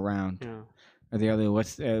before. Decking Around. Yeah. Or the other,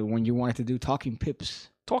 what's when you wanted to do Talking Pips?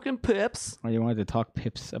 Talking Pips. Or you wanted to talk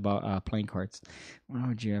pips about playing cards. Why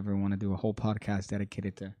would you ever want to do a whole podcast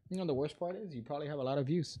dedicated to? You know, the worst part is you probably have a lot of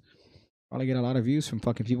views. Probably get a lot of views from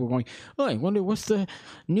fucking people going, oh, I wonder what's the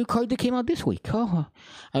new card that came out this week. Oh,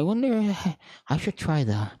 I wonder, I should try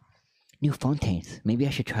the new Fontaines. Maybe I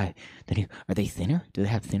should try the new, are they thinner? Do they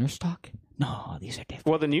have thinner stock? No, these are different.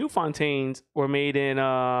 Well, the new Fontaines were made in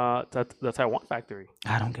the Taiwan factory.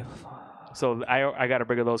 I don't give a fuck. So I got a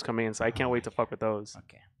brig of those coming in, so I can't wait to fuck with those.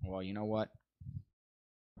 Okay. Well, you know what?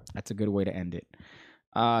 That's a good way to end it.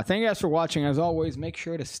 Thank you guys for watching. As always, make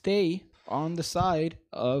sure to stay on the side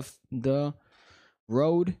of the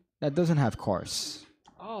road that doesn't have cars.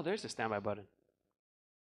 Oh, there's the standby button.